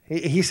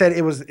he said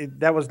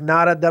that was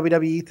not a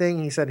WWE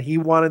thing. He said he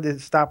wanted to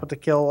stop with the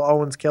Kill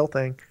Owens kill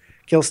thing.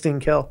 Kill Steen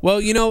kill. Well,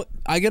 you know,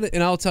 I got it,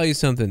 and I'll tell you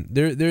something.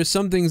 There's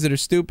some things that are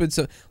stupid.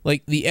 So,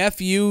 like the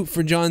FU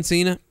for John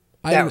Cena,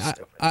 I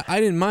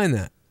didn't mind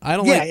that. I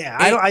don't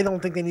I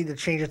don't think they need to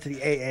change it to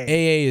the AA.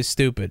 AA is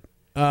stupid.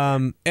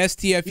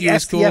 STFU The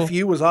is cool.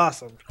 STFU was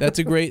awesome.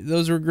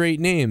 Those were great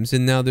names,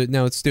 and now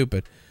it's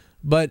stupid.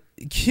 But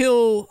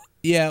Kill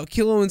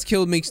Owens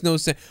Kill makes no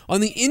sense.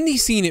 On the indie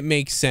scene, it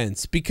makes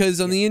sense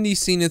because on the indie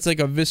scene, it's like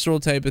a visceral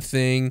type of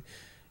thing,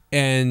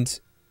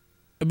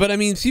 but I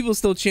mean, people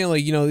still chant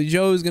like, you know,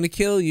 Joe's gonna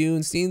kill you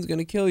and Steen's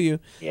gonna kill you.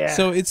 Yeah.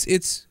 So it's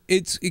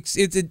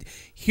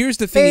here's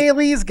the thing.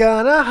 Bailey's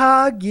gonna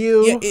hug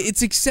you. Yeah,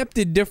 it's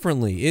accepted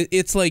differently.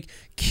 It's like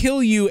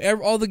kill you.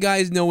 All the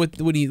guys know what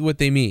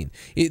they mean.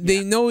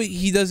 They know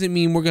he doesn't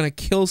mean we're gonna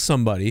kill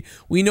somebody.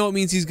 We know it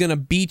means he's gonna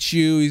beat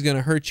you. He's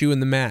gonna hurt you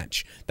in the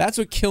match. That's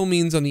what kill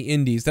means on the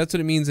indies. That's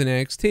what it means in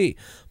NXT.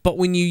 But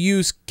when you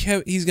use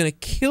he's gonna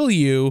kill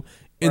you.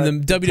 In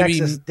the WWE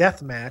Texas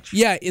Death Match.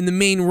 Yeah, in the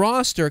main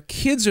roster,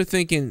 kids are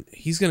thinking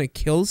he's gonna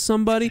kill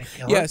somebody.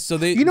 Yeah, so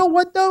they. You know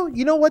what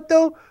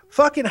though?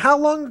 Fucking how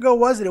long ago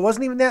was it? It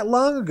wasn't even that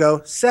long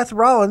ago. Seth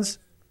Rollins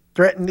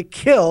threatened to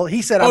kill.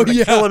 He said, "I'm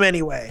gonna kill him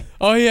anyway."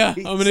 Oh yeah,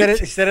 he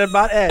said it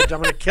about Edge.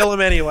 I'm gonna kill him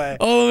anyway.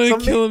 Oh, I'm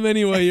gonna kill him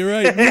anyway. You're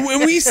right.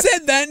 And we said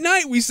that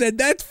night. We said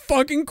that's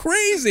fucking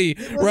crazy,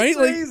 right?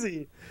 Crazy.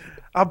 Like,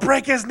 I'll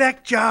break his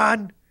neck,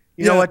 John.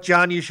 You know what,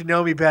 John? You should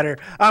know me better.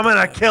 I'm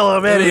gonna kill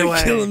him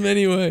anyway. Kill him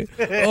anyway.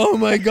 Oh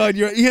my God!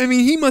 I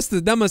mean,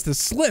 that must have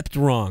slipped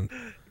wrong.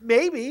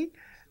 Maybe.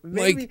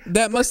 Like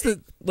that must have.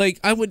 Like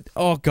I would.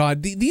 Oh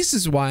God! This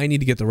is why I need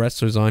to get the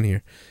wrestlers on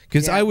here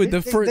because I would.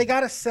 They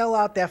got to sell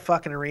out that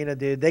fucking arena,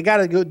 dude. They got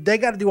to go. They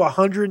got to do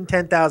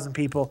 110,000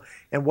 people,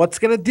 and what's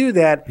gonna do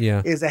that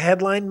is a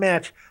headline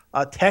match,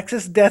 a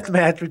Texas Death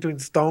Match between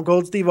Stone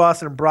Cold Steve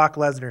Austin and Brock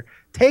Lesnar.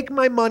 Take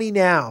my money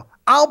now.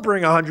 I'll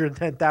bring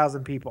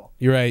 110,000 people.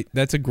 You're right.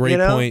 That's a great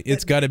point.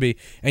 It's got to be.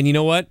 And you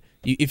know what?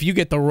 If you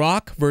get The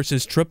Rock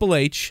versus Triple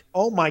H.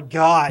 Oh, my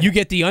God. You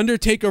get The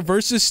Undertaker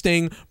versus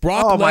Sting.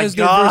 Brock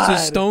Lesnar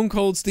versus Stone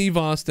Cold Steve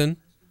Austin.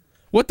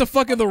 What the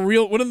fuck what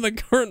are the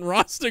current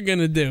roster going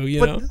to do?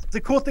 You know? The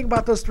cool thing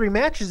about those three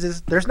matches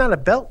is there's not a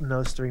belt in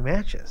those three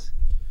matches.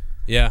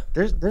 Yeah.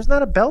 There's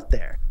not a belt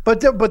there. But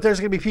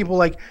there's going to be people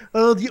like,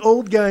 oh, the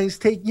old guys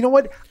take... You know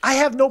what? I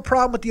have no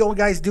problem with the old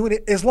guys doing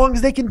it as long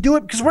as they can do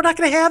it because we're not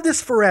going to have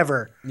this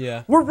forever.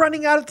 Yeah. We're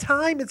running out of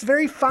time. It's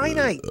very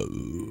finite.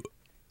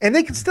 And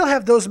they can still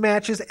have those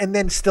matches and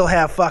then still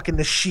have fucking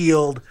the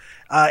Shield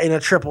in a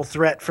triple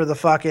threat for the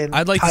fucking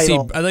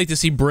title. I'd like to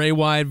see Bray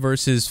Wyatt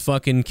versus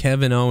fucking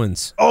Kevin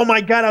Owens. Oh,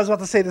 my God. I was about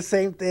to say the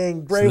same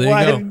thing. Bray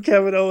Wyatt and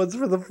Kevin Owens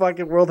for the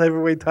fucking World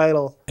Heavyweight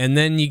title. And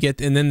then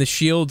the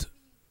Shield...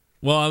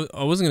 Well,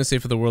 I wasn't going to say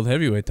for the World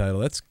Heavyweight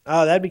title.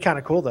 That'd be kind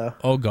of cool, though.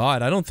 Oh,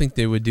 God. I don't think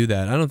they would do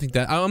that. I don't think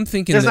that... I'm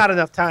thinking... There's not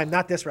enough time.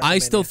 Not this WrestleMania. I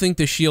still think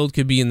the Shield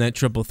could be in that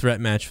triple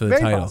threat match for the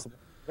title. Possible.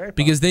 Very possible.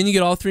 Because then you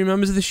get all three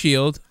members of the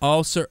Shield,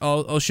 all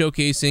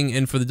showcasing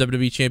and for the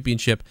WWE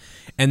Championship.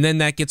 And then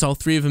that gets all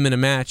three of them in a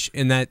match,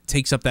 and that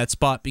takes up that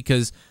spot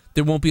because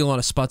there won't be a lot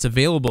of spots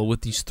available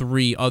with these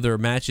three other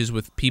matches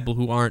with people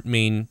who aren't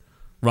main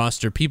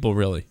roster people,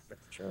 really.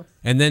 Sure.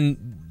 And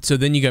then... So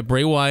then you got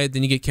Bray Wyatt,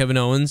 then you get Kevin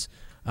Owens...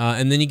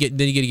 and then you get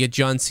to get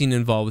John Cena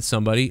involved with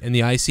somebody, and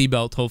the IC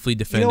belt hopefully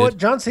defended. You know what?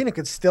 John Cena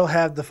could still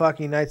have the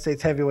fucking United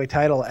States Heavyweight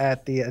title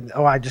at the.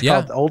 I just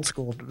called it the old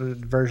school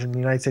version, the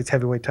United States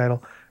Heavyweight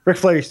title. Ric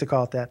Flair used to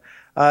call it that.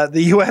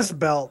 The U.S.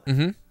 belt.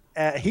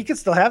 He could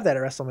still have that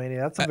at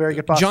WrestleMania. That's a very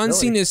good possibility. John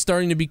Cena is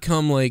starting to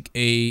become like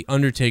a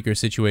Undertaker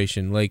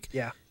situation. Like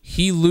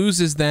he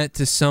loses that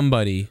to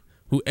somebody.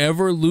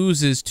 Whoever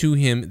loses to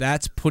him,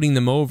 that's putting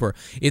them over.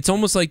 It's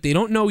almost like they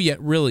don't know yet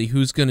really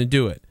who's going to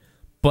do it.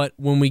 But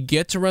when we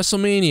get to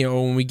WrestleMania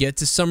or when we get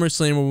to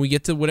SummerSlam or when we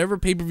get to whatever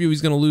pay-per-view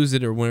he's going to lose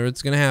it or whenever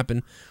it's going to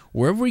happen,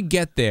 wherever we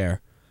get there,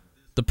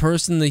 the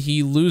person that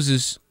he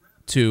loses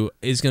to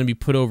is going to be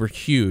put over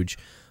huge.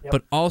 Yep.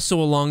 But also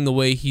along the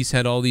way, he's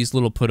had all these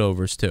little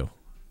put-overs too,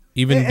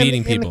 even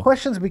beating people. And the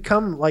questions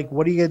become like,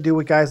 what are you going to do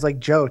with guys like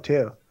Joe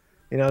too?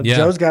 You know,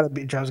 Joe's going to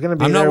be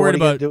I'm not there. worried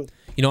about, you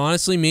know,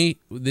 honestly, me,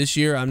 this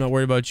year, I'm not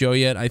worried about Joe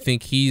yet. I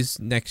think he's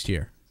next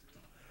year.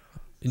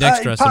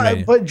 Next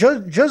WrestleMania. But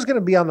Joe's going to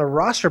be on the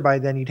roster by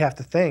then, you'd have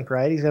to think,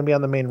 right? He's going to be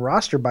on the main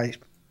roster by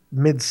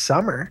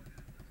midsummer.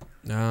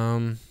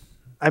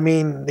 I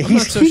mean, he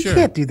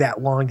can't do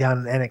that long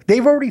down in NXT.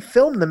 They've already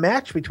filmed the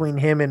match between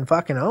him and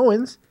fucking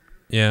Owens.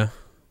 Yeah.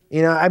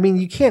 You know, I mean,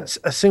 you can't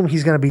assume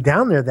he's going to be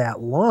down there that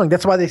long.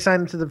 That's why they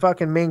signed him to the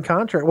fucking main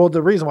contract. Well,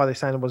 the reason why they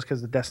signed him was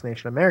because of the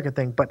Destination America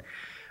thing, but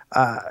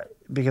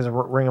because of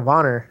Ring of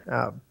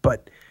Honor.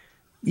 But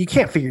you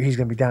can't figure he's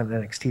going to be down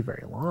in NXT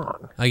very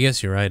long. I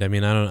guess you're right. I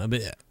mean,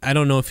 I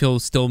don't know if he'll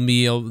still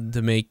be able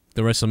to make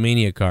the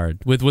WrestleMania card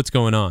with what's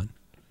going on.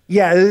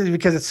 Yeah,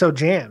 because it's so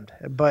jammed.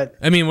 But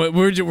I mean,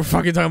 we're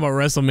fucking talking about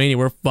WrestleMania.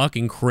 We're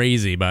fucking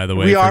crazy, by the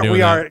way.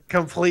 We are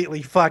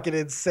completely fucking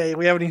insane.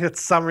 We haven't even hit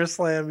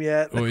SummerSlam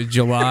yet.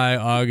 July,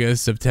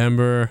 August,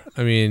 September.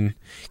 I mean,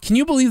 can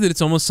you believe that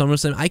it's almost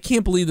SummerSlam? I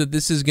can't believe that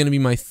this is going to be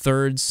my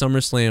third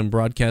SummerSlam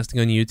broadcasting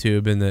on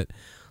YouTube, and that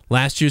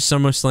last year's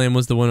SummerSlam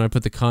was the one I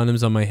put the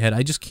condoms on my head.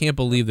 I just can't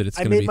believe that it's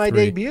going to be I made my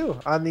debut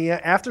on the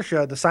after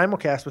show, the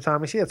simulcast with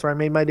Tommy C. That's where I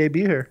made my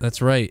debut here.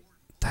 That's right.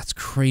 That's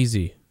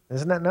crazy.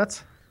 Isn't that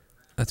nuts?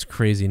 That's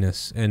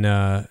craziness. And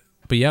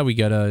but yeah, we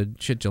got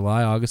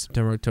July, August,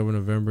 September, October,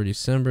 November,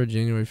 December,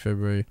 January,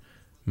 February,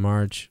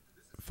 March,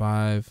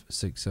 5,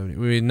 6, 7.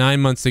 We had 9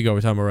 months to go.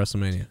 We're talking about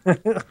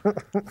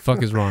WrestleMania.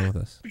 Fuck is wrong with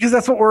us? Because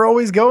that's what we're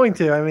always going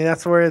to. I mean,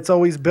 that's where it's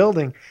always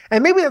building.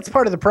 And maybe that's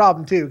part of the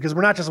problem too, because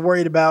we're not just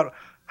worried about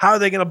how are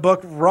they going to book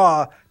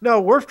Raw.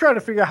 No, we're trying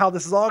to figure out how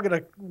this is all going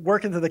to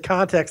work into the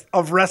context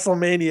of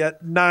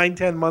WrestleMania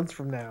 9-10 months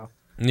from now.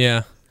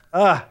 Yeah.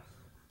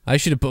 I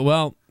should have put.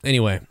 Well,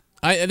 anyway.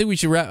 I think we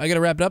should wrap. I gotta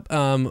wrap it up.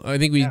 I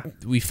think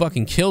we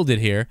fucking killed it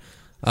here.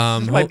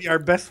 This might be our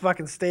best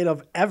fucking state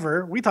of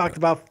ever. We talked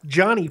about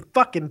Johnny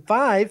fucking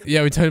Five.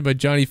 Yeah, we talked about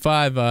Johnny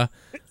Five. I'm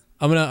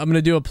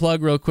gonna do a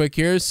plug real quick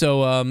here.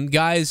 So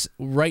guys,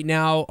 right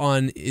now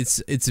on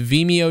it's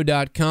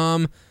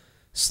Vimeo.com/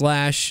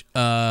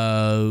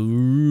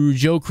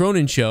 Joe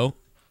Cronin Show.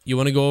 You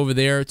want to go over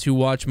there to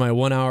watch my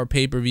 1-hour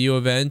pay-per-view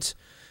event.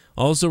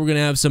 Also, we're gonna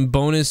have some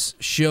bonus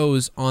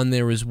shows on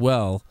there as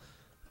well.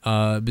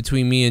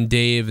 Between me and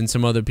Dave and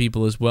some other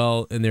people as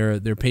well, and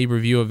their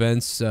pay-per-view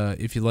events.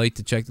 If you'd like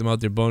to check them out,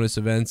 their bonus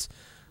events,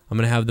 I'm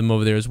gonna have them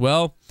over there as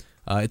well.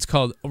 It's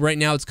called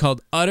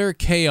Utter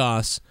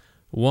Chaos.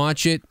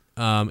 Watch it.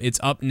 It's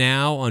up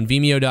now on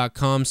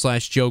Vimeo.com/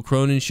 Joe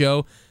Cronin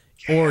Show,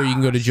 or you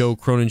can go to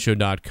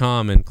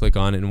JoeCroninShow.com and click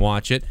on it and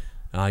watch it.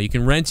 You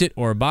can rent it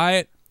or buy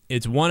it.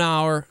 It's 1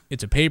 hour.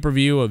 It's a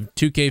pay-per-view of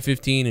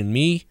 2K15 and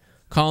me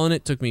calling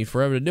it. Took me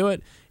forever to do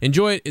it.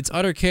 Enjoy it. It's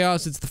Utter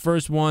Chaos. It's the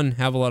first one.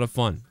 Have a lot of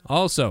fun.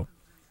 Also,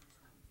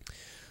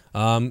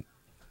 there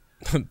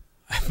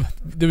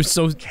was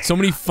so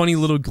many funny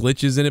little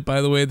glitches in it, by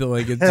the way, that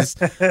like it's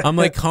just I'm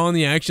like calling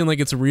the action like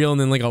it's real,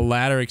 and then like a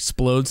ladder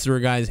explodes through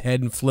a guy's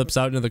head and flips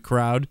out into the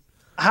crowd.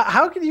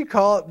 How can you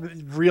call it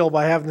real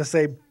by having to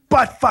say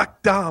butt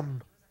fuck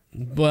dumb?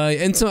 But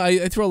and so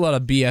I throw a lot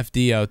of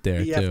BFD out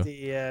there too.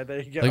 Yeah,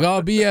 there you go. Like,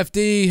 oh,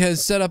 BFD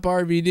has set up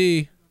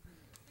RVD.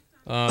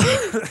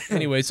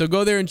 Anyway, so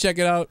go there and check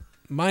it out.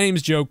 My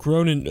name's Joe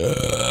Cronin,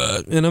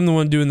 and I'm the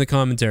one doing the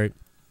commentary.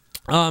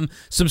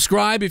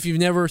 Subscribe if you've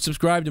never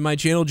subscribed to my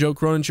channel, Joe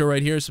Cronin Show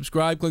right here.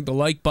 Subscribe, click the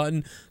like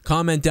button,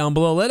 comment down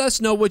below. Let us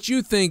know what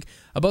you think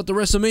about the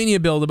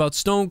WrestleMania build, about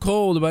Stone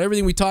Cold, about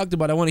everything we talked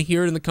about. I want to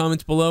hear it in the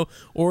comments below,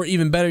 or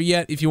even better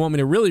yet, if you want me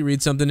to really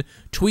read something,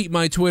 tweet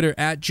my Twitter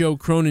at Joe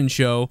Cronin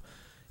Show.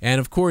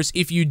 And of course,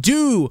 if you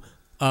do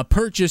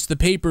purchase the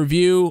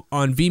pay-per-view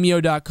on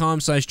Vimeo.com/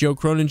 Joe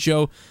Cronin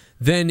Show,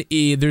 then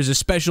there's a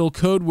special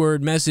code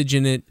word message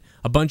in it.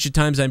 A bunch of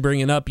times I bring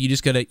it up. You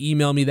just got to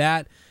email me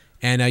that,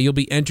 and you'll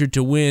be entered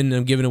to win.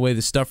 I'm giving away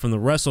the stuff from the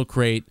Wrestle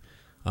Crate.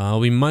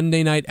 It'll be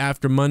Monday night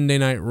after Monday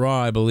Night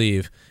Raw, I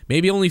believe.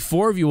 Maybe only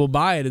 4 of you will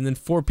buy it, and then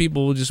 4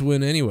 people will just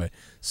win anyway.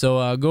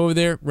 So go over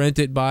there, rent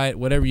it, buy it,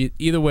 whatever you.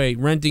 Either way,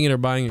 renting it or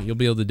buying it, you'll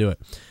be able to do it.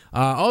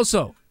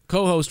 Also,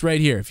 co-host right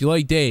here. If you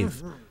like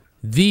Dave,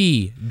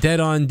 the Dead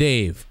on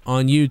Dave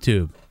on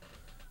YouTube.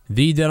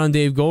 The Dead on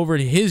Dave, go over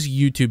to his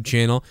YouTube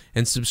channel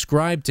and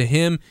subscribe to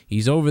him.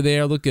 He's over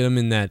there. Look at him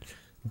in that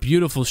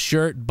beautiful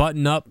shirt,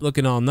 button up,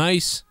 looking all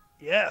nice.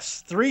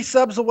 Yes, 3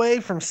 subs away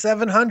from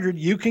 700.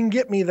 You can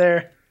get me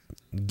there.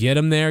 Get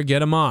him there,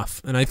 get him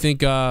off. And I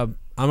think I'm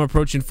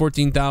approaching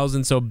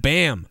 14,000, so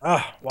bam.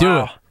 Oh, wow.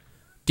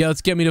 Do it.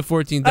 Let's get me to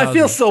 14,000. I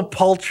feel so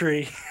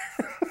paltry.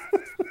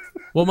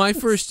 Well, my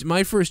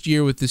first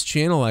year with this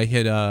channel, I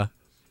hit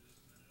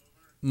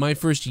my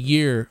first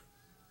year,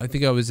 I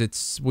think I was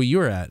at what you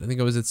were at. I think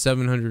I was at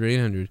 700 or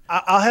 800.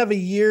 I'll have a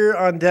year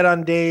on Dead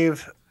on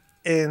Dave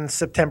in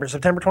September.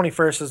 September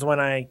 21st is when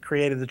I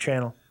created the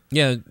channel.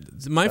 Yeah,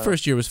 my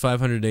first year was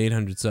 500 to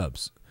 800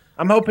 subs.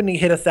 I'm hoping to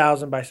hit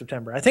 1,000 by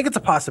September. I think it's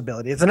a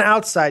possibility. It's an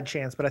outside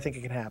chance, but I think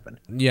it can happen.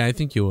 Yeah, I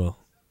think you will.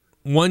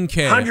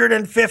 1K.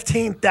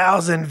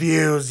 115,000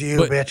 views,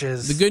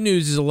 bitches. The good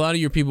news is a lot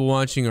of your people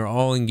watching are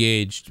all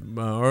engaged,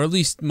 or at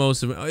least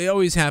most of them. It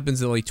always happens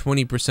that like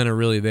 20% are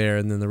really there,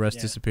 and then the rest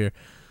disappear.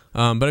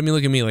 But I mean,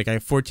 look at me. Like I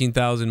have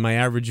 14,000. My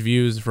average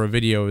views for a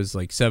video is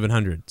like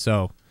 700.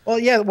 So. Well,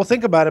 yeah. Well,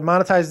 think about it.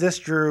 Monetize this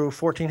drew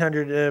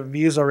 1,400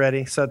 views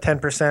already. So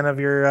 10% of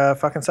your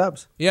fucking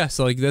subs. Yeah.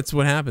 So like that's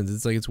what happens.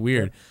 It's like it's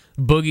weird.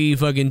 Yeah. Boogie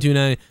fucking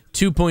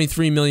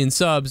 2.3 million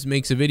subs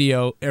makes a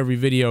video. Every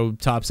video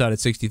tops out at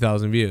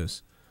 60,000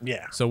 views.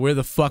 Yeah. So where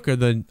the fuck are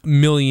the 1.5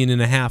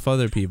 million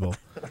other people?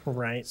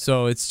 Right.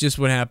 So it's just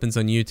what happens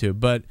on YouTube.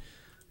 But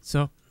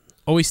so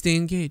always stay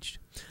engaged.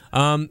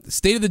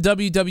 State of the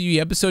WWE,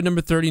 episode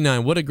number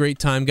 39. What a great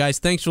time, guys.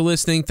 Thanks for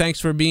listening. Thanks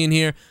for being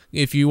here.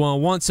 If you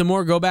want some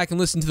more, go back and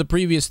listen to the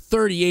previous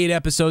 38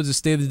 episodes of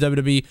State of the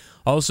WWE.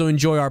 Also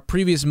enjoy our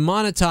previous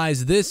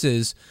Monetize This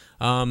Is.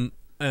 3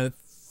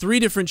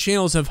 different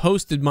channels have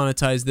hosted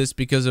Monetize This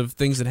because of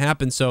things that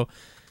happened. So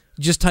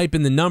just type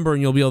in the number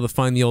and you'll be able to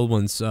find the old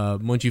ones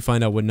once you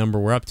find out what number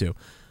we're up to.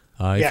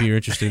 If you're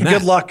interested in that.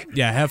 Good luck.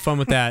 Yeah, have fun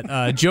with that.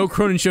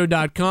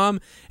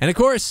 JoeCronenShow.com. And, of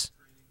course,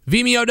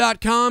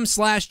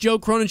 Vimeo.com/Joe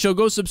Cronin Show.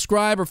 Go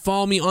subscribe or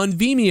follow me on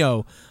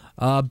Vimeo.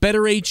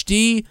 Better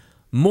HD,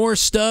 more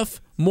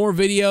stuff, more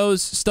videos,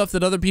 stuff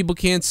that other people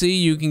can't see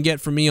you can get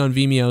from me on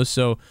Vimeo.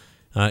 So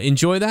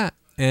enjoy that.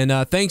 And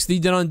thanks, The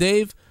Dead on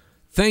Dave.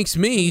 Thanks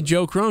me,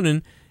 Joe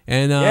Cronin.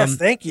 And yes,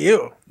 thank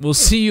you. We'll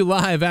see you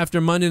live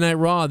after Monday Night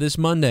Raw this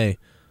Monday.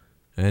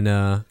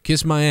 And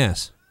kiss my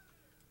ass.